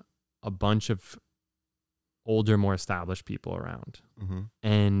driving a bunch of older, more established people around. Mm-hmm.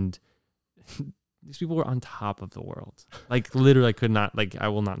 And these people were on top of the world. Like literally I could not, like I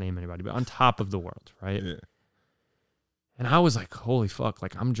will not name anybody, but on top of the world, right? Yeah. And I was like, holy fuck,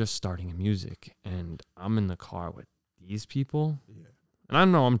 like I'm just starting in music and I'm in the car with these people. Yeah. And I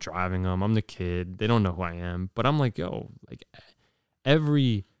know I'm driving them. I'm the kid. They don't know who I am. But I'm like, yo, like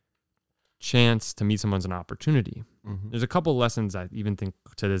every chance to meet someone's an opportunity. Mm-hmm. There's a couple lessons I even think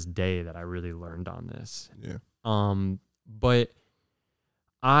to this day that I really learned on this. Yeah. But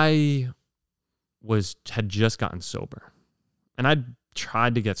I had just gotten sober. And I'd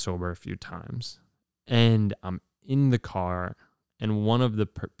tried to get sober a few times. And I'm in the car and one of the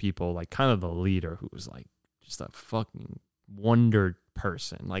people, like kind of the leader who was like just a fucking wonder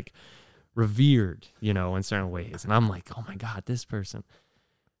person, like revered, you know, in certain ways. And I'm like, oh my God, this person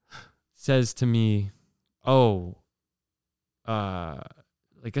says to me, like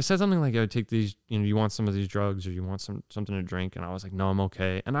I said something like, I take these, you know, you want some of these drugs or you want something to drink? And I was like, no, I'm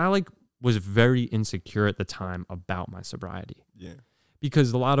okay. And I like was very insecure at the time about my sobriety. Yeah.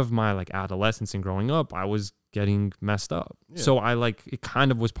 Because a lot of my like adolescence and growing up, I was getting messed up. Yeah. So I like, it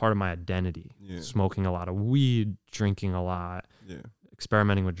kind of was part of my identity. Yeah. Smoking a lot of weed, drinking a lot,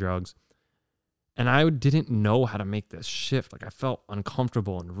 experimenting with drugs. And I didn't know how to make this shift. Like I felt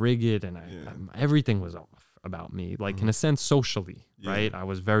uncomfortable and rigid and everything was off about me. Like in a sense, socially, right? I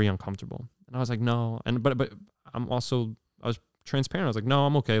was very uncomfortable. And I was like, no. And, but I was transparent. I was like, no,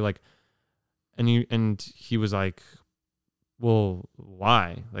 I'm okay. Like, and he was like, well,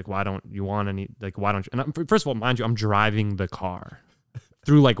 why? Like, why don't you want any, like, why don't you? And first of all, mind you, I'm driving the car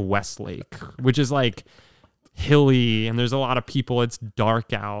through like Westlake, which is like hilly and there's a lot of people. It's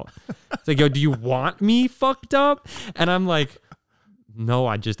dark out. It's like, yo, do you want me fucked up? And I'm like, no,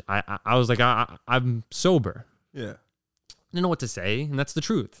 I was like, I'm sober. Yeah. I didn't know what to say. And that's the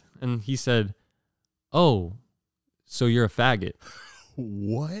truth. And he said, oh, so you're a faggot.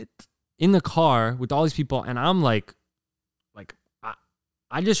 What? In the car with all these people. And I'm like,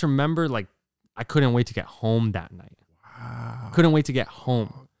 I just remember like I couldn't wait to get home that night. Wow. Couldn't wait to get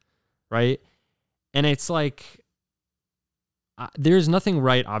home. Right. And it's like, there's nothing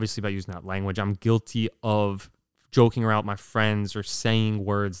right, obviously, about using that language. I'm guilty of joking around with my friends or saying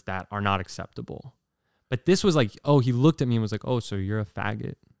words that are not acceptable. But this was like, oh, he looked at me and was like, oh, so you're a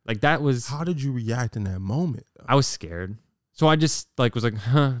faggot. Like that was. How did you react in that moment? I was scared. So I just like was like,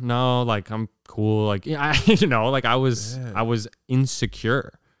 huh, no, like I'm cool. Like, you know, like I was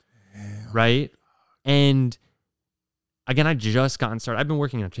insecure. Damn. Right. And again, I just gotten started. I've been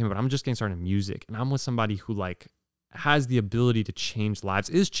working in entertainment, but I'm just getting started in music. And I'm with somebody who like has the ability to change lives,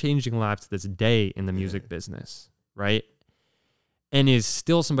 is changing lives to this day in the music business. Right. And is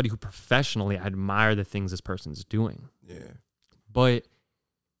still somebody who professionally I admire the things this person's doing. Yeah. But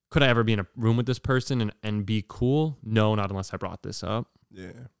could I ever be in a room with this person and be cool? No, not unless I brought this up.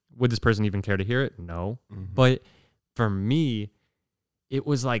 Yeah. Would this person even care to hear it? No. Mm-hmm. But for me, it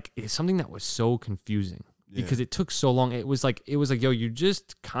was like, it's something that was so confusing because it took so long. It was like, yo, you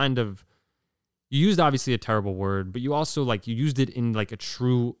just kind of, you used obviously a terrible word, but you also like, you used it in like a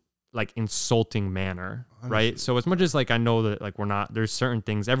true, like insulting manner. Honestly. Right. So as much as like, I know that like, there's certain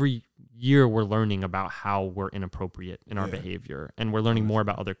things every year we're learning about how we're inappropriate in our behavior and we're learning more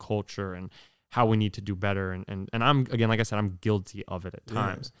about other culture and how we need to do better. And I'm, again, like I said, I'm guilty of it at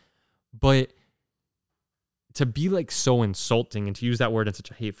times, but to be like so insulting and to use that word in such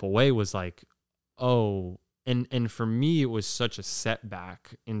a hateful way was like, oh, and for me, it was such a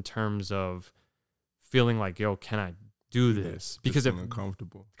setback in terms of feeling like, yo, can I do this? Because if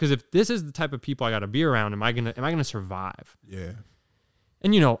uncomfortable, because if this is the type of people I got to be around, am I gonna survive? Yeah.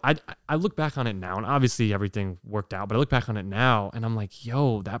 And, you know, I look back on it now, and obviously everything worked out, but I look back on it now, and I'm like,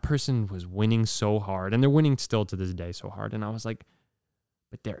 yo, that person was winning so hard, and they're winning still to this day so hard. And I was like,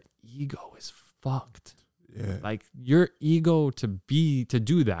 but their ego is fucked. Yeah. Like, your ego to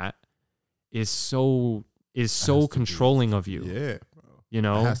do that is so controlling of you. Yeah, bro. You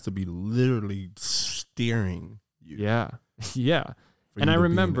know? It has to be literally steering you. Yeah. Yeah. And I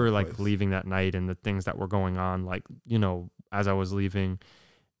remember, like, leaving that night and the things that were going on, like, you know, as I was leaving,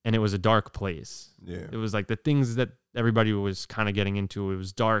 and it was a dark place. Yeah. It was like the things that everybody was kind of getting into. It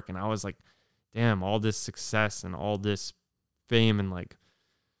was dark, and I was like, damn, all this success and all this fame, and like,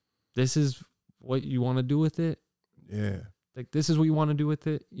 this is what you want to do with it? Yeah. Like, this is what you want to do with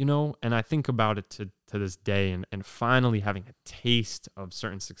it, you know? And I think about it to this day, and finally having a taste of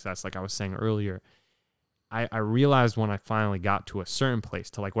certain success, like I was saying earlier, I realized when I finally got to a certain place,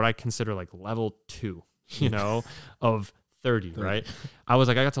 to like what I consider like level 2, you know, of 30, right? I was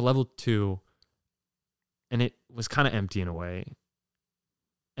like, I got to level 2, and it was kind of empty in a way.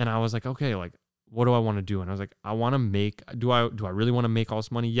 And I was like, okay, like, what do I want to do? And I was like, I want to make, do I really want to make all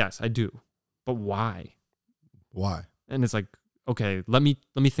this money? Yes, I do. But why? Why? And it's like, okay, let me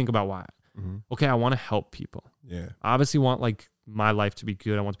think about why. Mm-hmm. Okay, I want to help people. Yeah. I obviously want like my life to be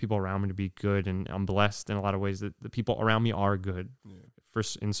good. I want the people around me to be good, and I'm blessed in a lot of ways that the people around me are good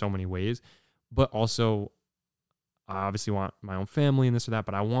in so many ways. But also, I obviously want my own family and this or that.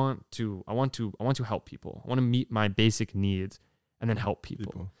 But I want to help people. I want to meet my basic needs and then help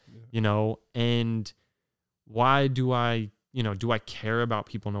people. Yeah. You know, and why do I care about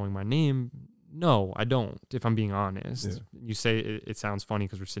people knowing my name? No, I don't, if I'm being honest. Yeah. You say it sounds funny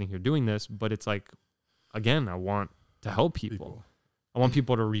because we're sitting here doing this, but it's like, again, I want to help people. I want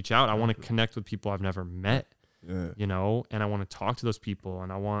people to reach out. I want to connect with people I've never met, you know, and I want to talk to those people,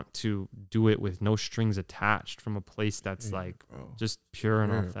 and I want to do it with no strings attached, from a place that's just pure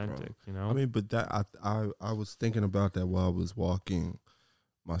and authentic, you know? I mean, but that I was thinking about that while I was walking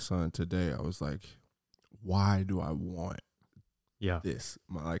my son today. I was like, why do I want this?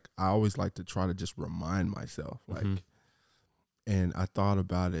 I always like to try to just remind myself, like, and I thought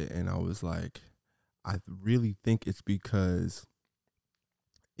about it, and I was like, I really think it's because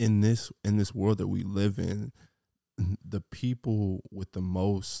in this world that we live in, the people with the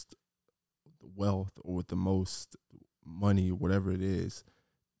most wealth or with the most money, whatever it is,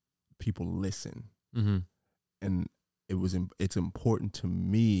 people listen. And it's important to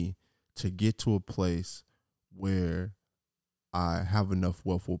me to get to a place where I have enough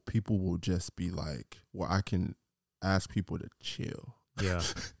wealth where people will just be like, where I can ask people to chill. Yeah.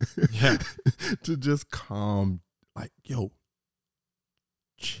 To just calm, like, yo,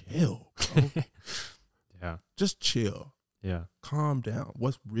 chill, bro. Yeah. Just chill. Yeah. Calm down.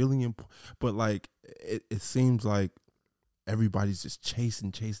 What's really important? But like, it seems like everybody's just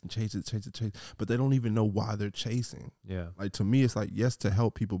chasing, but they don't even know why they're chasing. Yeah. Like, to me, it's like, yes, to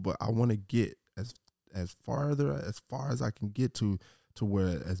help people, but I want to get as far as I can get to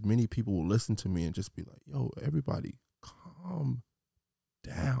where as many people will listen to me and just be like, yo, everybody calm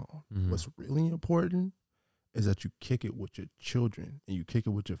down. What's really important is that you kick it with your children and you kick it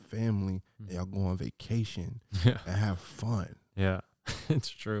with your family and y'all go on vacation and have fun. Yeah. It's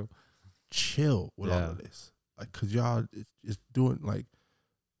true. Chill with all of this. Like, cause y'all it's doing like,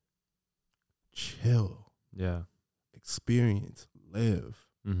 chill. Yeah. Experience, live,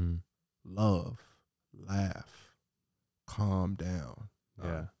 love, laugh, calm down.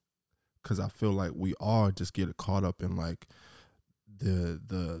 Yeah. Cause I feel like we all just get caught up in like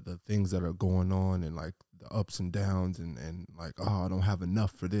the things that are going on and like the ups and downs and like, oh, I don't have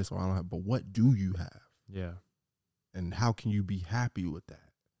enough for this, or I don't have, but what do you have? Yeah. And how can you be happy with that?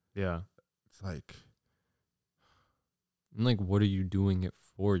 Yeah. It's like, and like, what are you doing it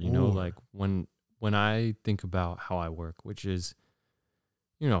for? You know, like when I think about how I work, which is,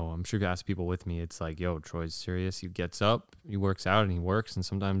 you know, I'm sure if you ask people with me, it's like, yo, Troy's serious. He gets up, he works out, and he works. And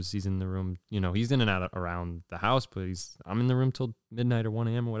sometimes he's in the room, you know, he's in and out around the house, but I'm in the room till midnight or 1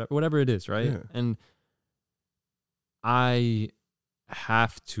 a.m. or whatever it is, right? Yeah. And I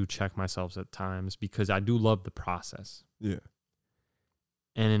have to check myself at times because I do love the process. Yeah.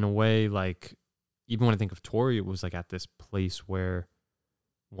 And in a way, like, even when I think of Tori, it was like at this place where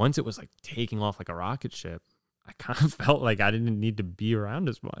once it was like taking off like a rocket ship, I kind of felt like I didn't need to be around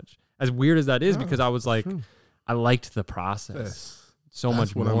as much. As weird as that is, because I was like, I liked the process so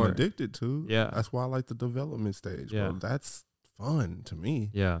much more. That's what I'm addicted to. Yeah. That's why I like the development stage. Yeah. Bro. That's fun to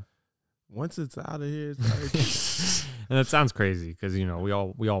me. Yeah. Once it's out of here, it's like, and that sounds crazy because, you know, we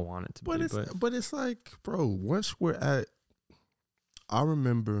all want it to be. But it's like, bro, once we're at, I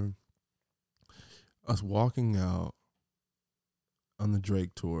remember us walking out on the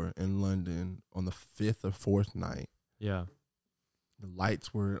Drake tour in London on the 5th or 4th night. Yeah. The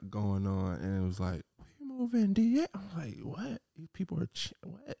lights were going on and it was like, we moving, D. I'm like, what? These people are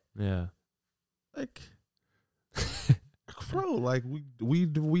what? Yeah. Like, bro, like we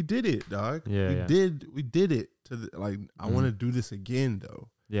did it, dog. Yeah. We did it to the, like, I want to do this again though.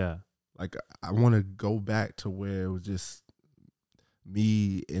 Yeah. Like, I want to go back to where it was just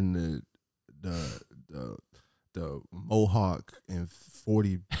me and the the Mohawk and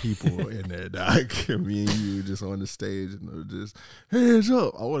 40 people in there, dog. Me and you just on the stage and they're just hands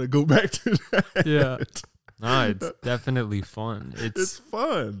up. I want to go back to that. Yeah. No, it's definitely fun. It's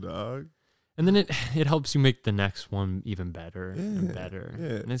fun, dog. And then it helps you make the next one even better Yeah, and better. yeah.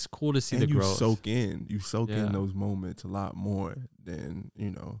 And it's cool to see And the growth. You soak Yeah. in those moments a lot more than,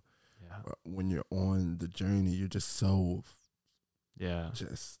 when you're on the journey, you're just so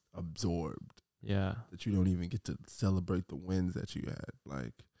just absorbed Yeah. that you don't even get to celebrate the wins that you had.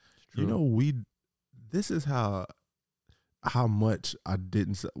 Like, True. this is how much I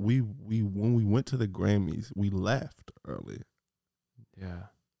didn't, when we went to the Grammys, we left early. Yeah.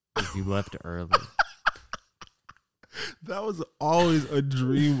 You left early. That was always a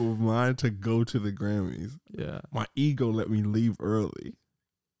dream of mine to go to the Grammys. Yeah. My ego let me leave early.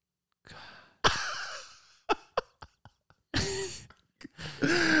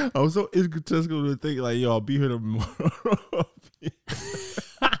 I was so egotistical to think like, yo, I'll be here tomorrow.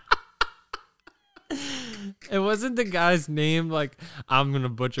 It wasn't the guy's name, like, I'm going to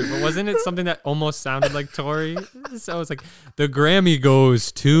butcher, but wasn't it something that almost sounded like Tory? So I was like, the Grammy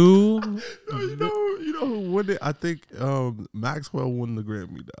goes to... No, you know who won it? I think Maxwell won the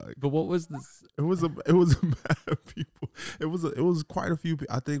Grammy, dog. But what was this? It was a mad people. It was quite a few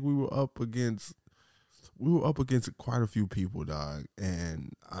people. I think we were up against quite a few people, dog.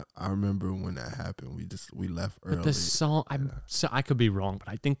 And I remember when that happened, we left early. But the song, so I could be wrong,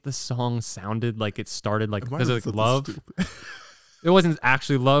 but I think the song sounded like it started like because of like love. It wasn't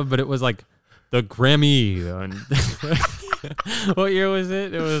actually love, but it was like the Grammy. What year was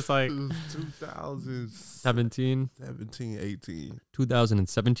it? It was like 2017, 18.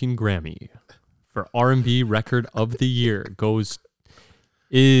 2017 Grammy for R&B Record of the Year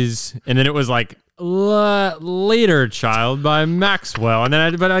and then it was like Later Child by Maxwell, and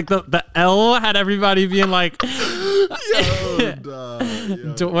then but like the L had everybody being like,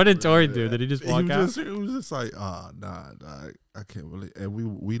 what did Tori do? Did he just walk out? He was just like, nah, dog, I can't believe. And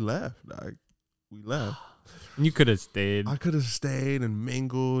we left, dog. We left. And you could have stayed. I could have stayed and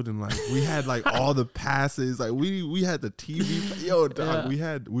mingled, and like we had like all the passes. Like we had the TV. Yo, dog, we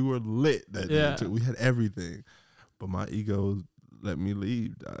were lit that day too. We had everything, but my ego let me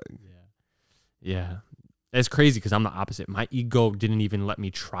leave, dog. Yeah. It's crazy because I'm the opposite. My ego didn't even let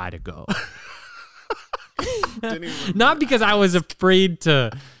me try to go. Not because I was afraid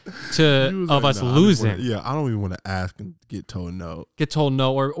of us losing. I don't even want to ask and get told no.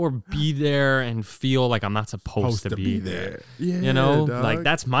 Or be there and feel like I'm not supposed to be there. Yeah, dog. Like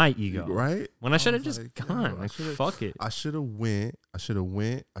that's my ego. Right? When I should have just gone. Like, fuck it. I should have went to the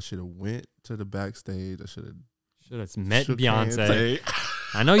backstage. I should have met Beyonce.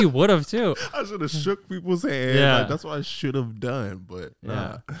 I know you would have too. I should have shook people's hands. Yeah. Like, that's what I should have done, but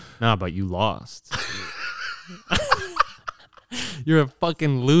nah, but you lost. You're a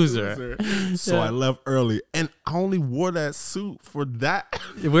fucking loser. So I left early, and I only wore that suit for that.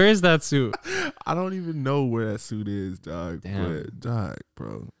 Where is that suit? I don't even know where that suit is, dog. Damn. But dog,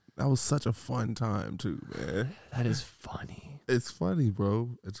 bro, that was such a fun time too, man. That is funny. It's funny,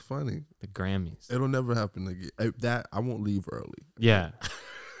 bro. It's funny. The Grammys. It'll never happen again. I won't leave early. Yeah.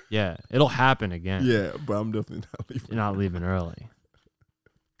 Yeah. It'll happen again. Yeah, but I'm definitely not leaving. You're not leaving early.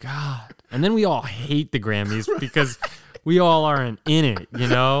 God. And then we all hate the Grammys because we all aren't in it, you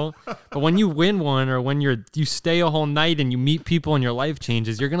know? But when you win one, or when you stay a whole night and you meet people and your life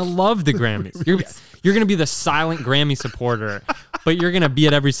changes, you're going to love the Grammys. You're going to be the silent Grammy supporter, but you're going to be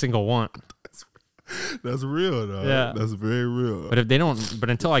at every single one. That's real, though. Yeah. That's very real. But if they don't, but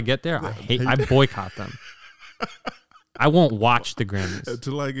until I get there, I boycott them. I won't watch the Grammys.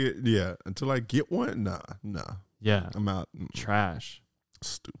 Until I get one, nah. Yeah. I'm out. Trash.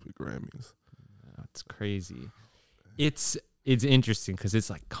 Stupid Grammys. That's crazy. It's interesting because it's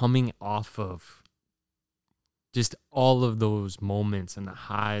like coming off of just all of those moments and the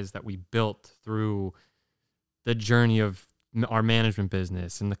highs that we built through the journey of our management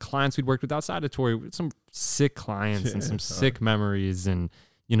business and the clients we'd worked with outside of Tory, some sick clients and some sick memories. And,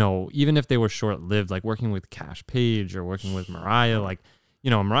 even if they were short-lived, like working with Cash Page or working with Mariah, like,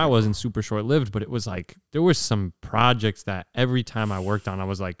 Mariah wasn't super short-lived, but it was like, there were some projects that every time I worked on, I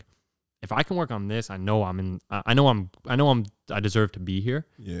was like, if I can work on this, I deserve to be here.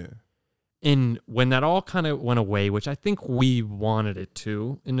 Yeah. And when that all kind of went away, which I think we wanted it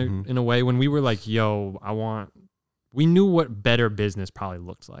to in a way, when we were like, yo, we knew what better business probably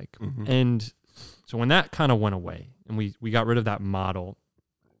looks like. Mm-hmm. And so when that kind of went away and we got rid of that model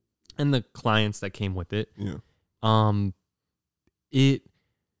and the clients that came with it, it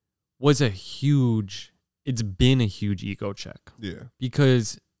was it's been a huge ego check. Yeah.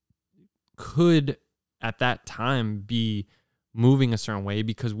 Because could at that time be moving a certain way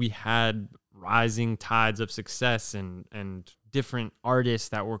because we had rising tides of success and different artists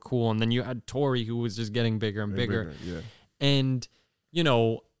that were cool. And then you had Tori, who was just getting bigger and bigger. Yeah. And, you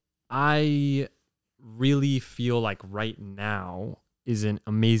know, I really feel like right now is an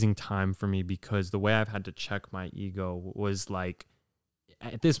amazing time for me because the way I've had to check my ego was like,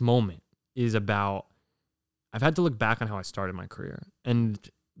 at this moment is about, I've had to look back on how I started my career. And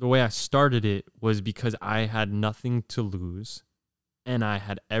the way I started it was because I had nothing to lose and I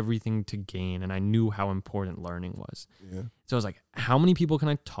had everything to gain, and I knew how important learning was. Yeah. So I was like, how many people can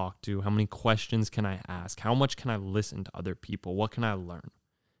I talk to? How many questions can I ask? How much can I listen to other people? What can I learn?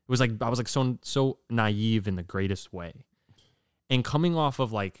 It was like, I was like so naive in the greatest way. And coming off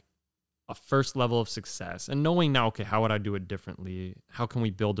of like a first level of success and knowing now, okay, how would I do it differently? How can we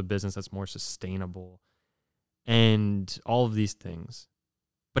build a business that's more sustainable? And all of these things.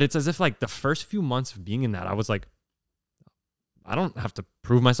 But it's as if like the first few months of being in that, I was like, I don't have to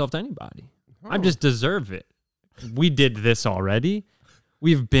prove myself to anybody. I just deserve it. We did this already.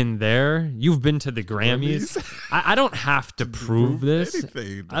 We've been there. You've been to the Grammys. I don't have to prove this.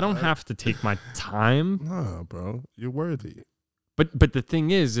 Anything, I don't have to take my time. No, bro. You're worthy. But the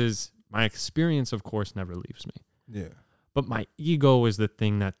thing is my experience, of course, never leaves me. Yeah. But my ego is the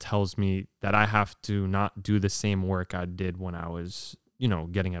thing that tells me that I have to not do the same work I did when I was, you know,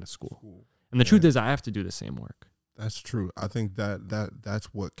 getting out of school. And the truth is I have to do the same work. That's true. I think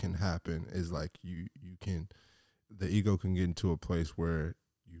that's what can happen is like the ego can get into a place where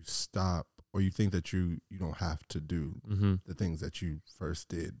you stop or you think that you don't have to do the things that you first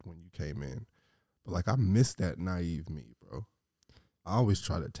did when you came in. But like I miss that naive me, bro. I always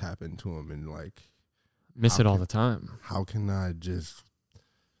try to tap into them and like miss it all the time. How can I just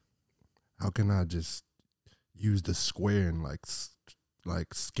use the square and like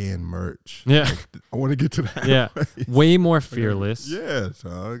scan merch? Yeah. Like, I want to get to that. Yeah. place. Way more fearless. Yeah,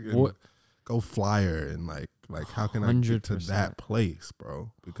 dog. And go flyer and like how can I get to 100%. that place,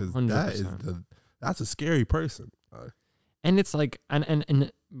 bro? Because 100%. that's a scary person. And it's like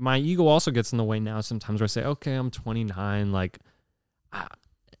and my ego also gets in the way now sometimes where I say, okay, I'm 29. Like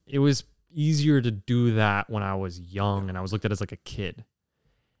it was easier to do that when I was young and I was looked at as like a kid.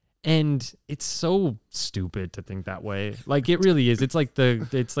 And it's so stupid to think that way. Like it really is. It's like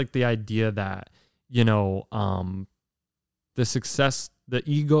the idea that, you know, the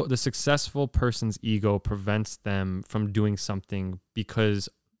successful person's ego prevents them from doing something because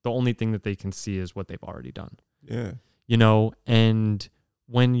the only thing that they can see is what they've already done. Yeah. You know, and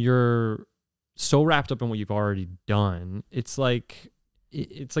when you're so wrapped up in what you've already done, it's like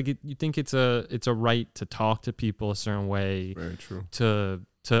you think it's a right to talk to people a certain way. Very true.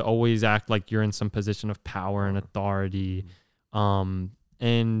 To always act like you're in some position of power and authority. And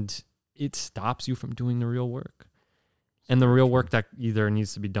it stops you from doing the real work. And the real work that either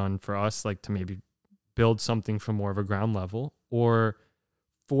needs to be done for us, like to maybe build something from more of a ground level or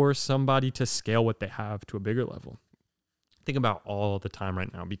for somebody to scale what they have to a bigger level. Think about all the time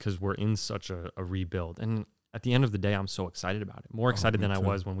right now because we're in such a rebuild. And at the end of the day, I'm so excited about it. More excited than I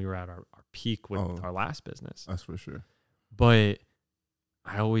was when we were at our peak with our last business. That's for sure. But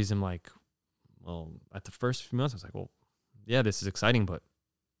I always am like, well, at the first few months, I was like, well, yeah, this is exciting, but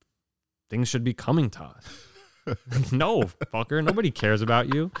things should be coming to us. No, fucker. Nobody cares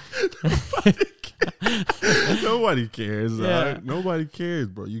about you. Nobody cares. Yeah. Nobody cares,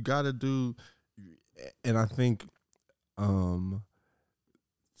 bro. You got to do, and I think someone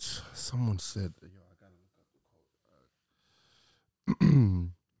said, yo, I got to look up the quote.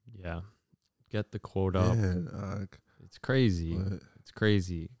 Yeah. Get the quote up. Yeah, it's crazy. It's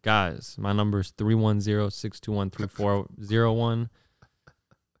crazy. Guys, my number is 310-621-3401.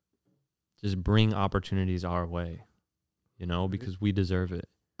 Just bring opportunities our way, you know, because we deserve it.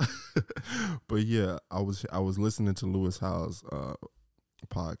 But yeah, I was listening to Lewis Howes'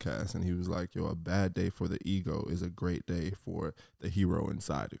 podcast, and he was like, yo, a bad day for the ego is a great day for the hero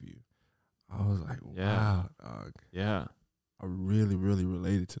inside of you. I was like, wow, dog. Yeah. I really, really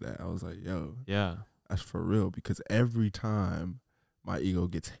related to that. I was like, yo, yeah, that's for real. Because every time my ego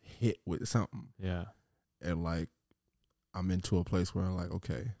gets hit with something, yeah, and like I'm into a place where I'm like,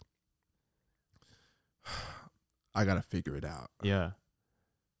 okay, I gotta figure it out. Yeah.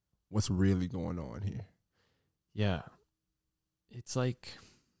 What's really going on here? Yeah. It's like,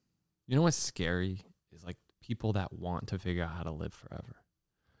 you know what's scary is like people that want to figure out how to live forever.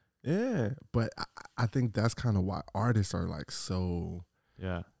 Yeah, but I think that's kind of why artists are like so.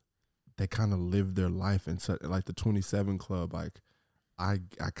 Yeah. They kind of live their life in such like the 27 Club. Like, I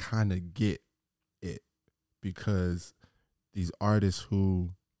kind of get it because these artists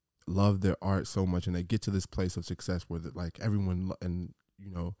who love their art so much, and they get to this place of success where like everyone, and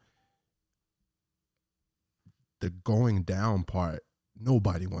you know, the going down part,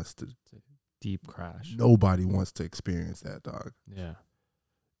 nobody wants to. Deep crash. Nobody wants to experience that, dog. Yeah.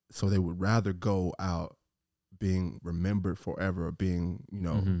 So they would rather go out being remembered forever, being, you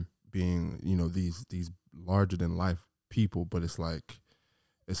know, being, you know, these larger than life people. But it's like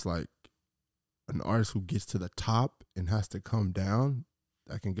an artist who gets to the top and has to come down,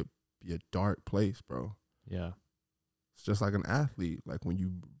 that can be a dark place, bro. Yeah. It's just like an athlete. Like when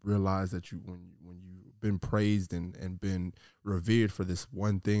you realize that when you've been praised and been revered for this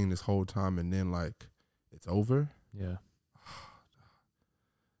one thing this whole time, and then like it's over. Yeah.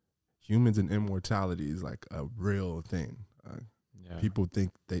 Humans and immortality is like a real thing. Yeah. People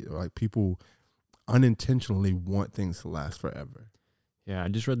think people unintentionally want things to last forever. Yeah. I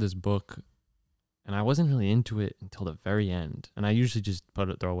just read this book, and I wasn't really into it until the very end. And I usually just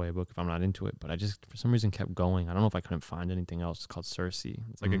throw away a book if I'm not into it. But I just, for some reason, kept going. I don't know if I couldn't find anything else. It's called Circe.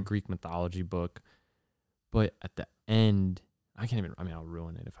 It's like a Greek mythology book. But at the end, I'll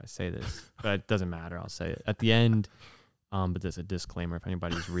ruin it if I say this. But it doesn't matter. I'll say it. At the end, but there's a disclaimer if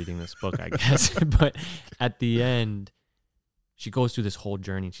anybody's reading this book, I guess. But at the end, she goes through this whole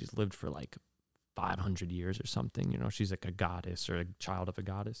journey. She's lived for like 500 years or something. You know, she's like a goddess or a child of a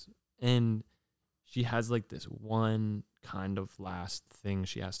goddess. And she has like this one kind of last thing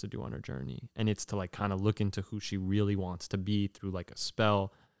she has to do on her journey. And it's to like kind of look into who she really wants to be through like a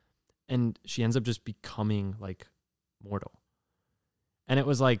spell. And she ends up just becoming like mortal. And it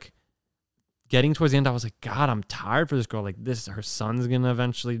was like getting towards the end, I was like, God, I'm tired for this girl. Like this, her son's going to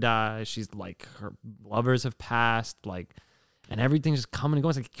eventually die. She's like, her lovers have passed, like, and everything's just coming and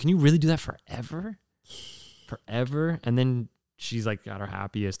going. It's like, can you really do that forever? Forever? And then she's like at her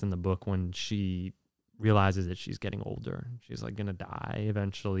happiest in the book when she realizes that she's getting older. She's like going to die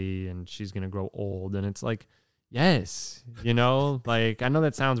eventually, and she's going to grow old. And it's like, yes, you know, like, I know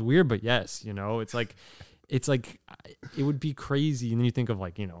that sounds weird, but yes, you know, it's like, it would be crazy. And then you think of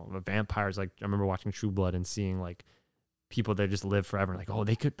like, you know, vampires. Like I remember watching True Blood and seeing like people that just live forever. Like, oh,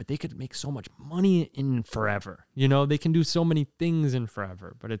 they could make so much money in forever. You know, they can do so many things in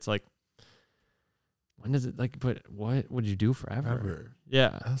forever. But it's like, when does it like? But what would you do forever?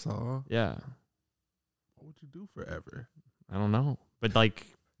 Yeah, that's all. Yeah, what would you do forever? I don't know. But like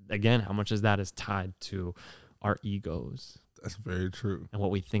again, how much of that is tied to our egos? That's very true. And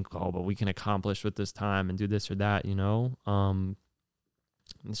what we think, oh, but we can accomplish with this time and do this or that, you know?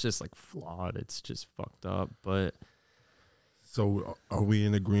 It's just like flawed. It's just fucked up. But so are we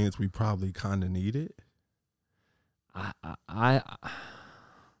in agreement we probably kind of need it?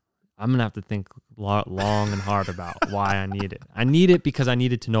 I'm going to have to think long and hard about why I need it. I need it because I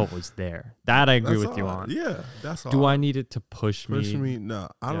needed to know it was there. That I agree with you on. Yeah, that's all. Do I need it to push me? Push me? No,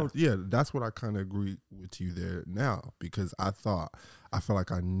 I don't. Yeah, that's what I kind of agree with you there now, because I felt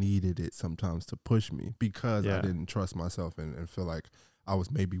like I needed it sometimes to push me, because I didn't trust myself and feel like I was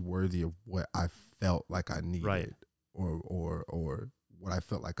maybe worthy of what I felt like I needed, right, or what I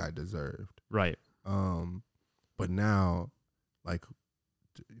felt like I deserved. Right. But now, like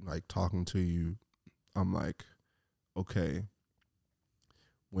talking to you, I'm like, okay,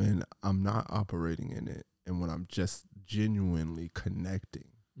 when I'm not operating in it and when I'm just genuinely connecting,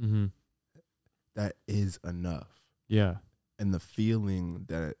 that is enough. Yeah. And the feeling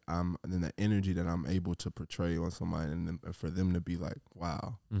that and the energy that I'm able to portray on somebody, and for them to be like,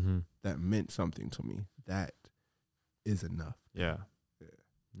 wow, that meant something to me, that is enough. Yeah.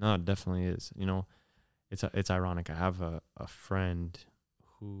 No, it definitely is. You know, it's ironic. I have a friend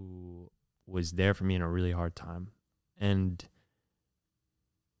who was there for me in a really hard time. And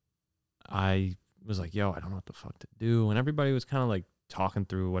I was like, yo, I don't know what the fuck to do. And everybody was kind of like talking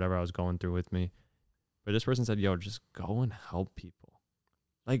through whatever I was going through with me. But this person said, yo, just go and help people.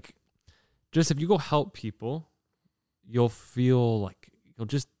 Like, just if you go help people, you'll feel like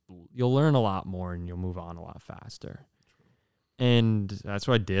you'll learn a lot more and you'll move on a lot faster. And that's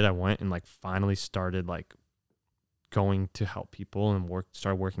what I did. I went and like finally started like going to help people and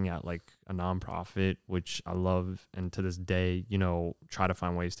started working at like a nonprofit, which I love. And to this day, you know, try to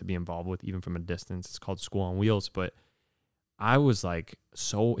find ways to be involved with, even from a distance. It's called School on Wheels. But I was like, it's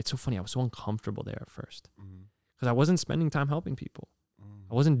so funny. I was so uncomfortable there at first because I wasn't spending time helping people.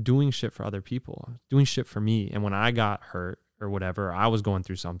 I wasn't doing shit for other people. I was doing shit for me. And when I got hurt or whatever, I was going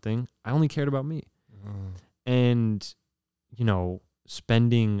through something, I only cared about me. And, you know,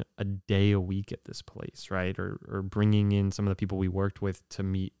 spending a day a week at this place, right? Or bringing in some of the people we worked with to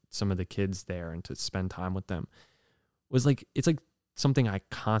meet some of the kids there and to spend time with them was like, it's like something I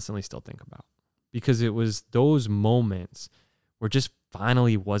constantly still think about, because it was those moments where just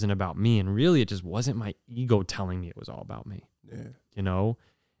finally wasn't about me. And really, it just wasn't my ego telling me it was all about me, you know?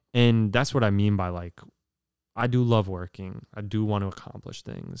 And that's what I mean by like, I do love working. I do want to accomplish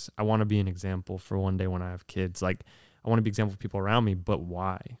things. I want to be an example for one day when I have kids. Like, I want to be an example for people around me, but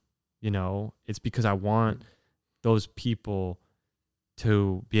why? You know, it's because I want those people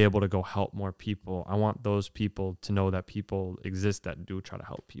to be able to go help more people. I want those people to know that people exist that do try to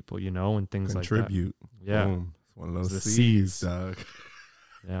help people, you know, and things Contribute. like that. Yeah. Boom. It's one of those The C's, C's. dog.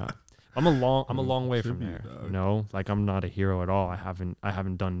 Yeah. I'm a long way from there, Dog. you know, like I'm not a hero at all. I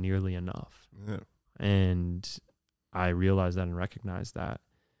haven't done nearly enough. Yeah. And I realize that and recognize that,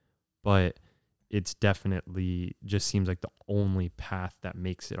 but it's definitely just seems like the only path that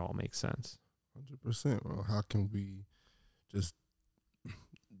makes it all make sense. 100%. Bro. How can we just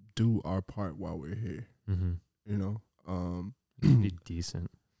do our part while we're here? Mm-hmm. You know, Be decent.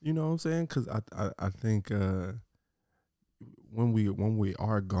 You know what I'm saying? Because I think when we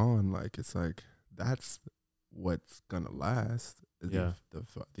are gone, like it's like that's what's gonna last. Is Yeah.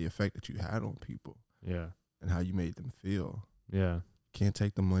 the effect that you had on people. Yeah. And how you made them feel. Yeah. Can't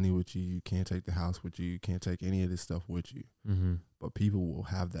take the money with you. You can't take the house with you. You can't take any of this stuff with you. Mm-hmm. But people will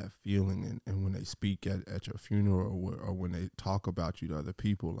have that feeling, and when they speak at your funeral or when they talk about you to other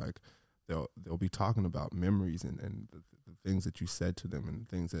people, like they'll be talking about memories and the things that you said to them, and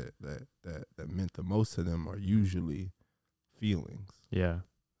things that meant the most to them are usually feelings. Yeah.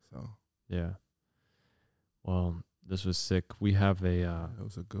 So yeah. Well, this was sick. We have that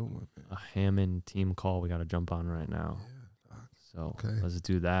was a good one, man. a Hammond team call we got to jump on right now. Yeah. So Okay. let's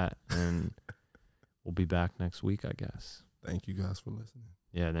do that, and we'll be back next week, I guess. Thank you guys for listening.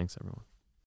 Yeah, thanks everyone.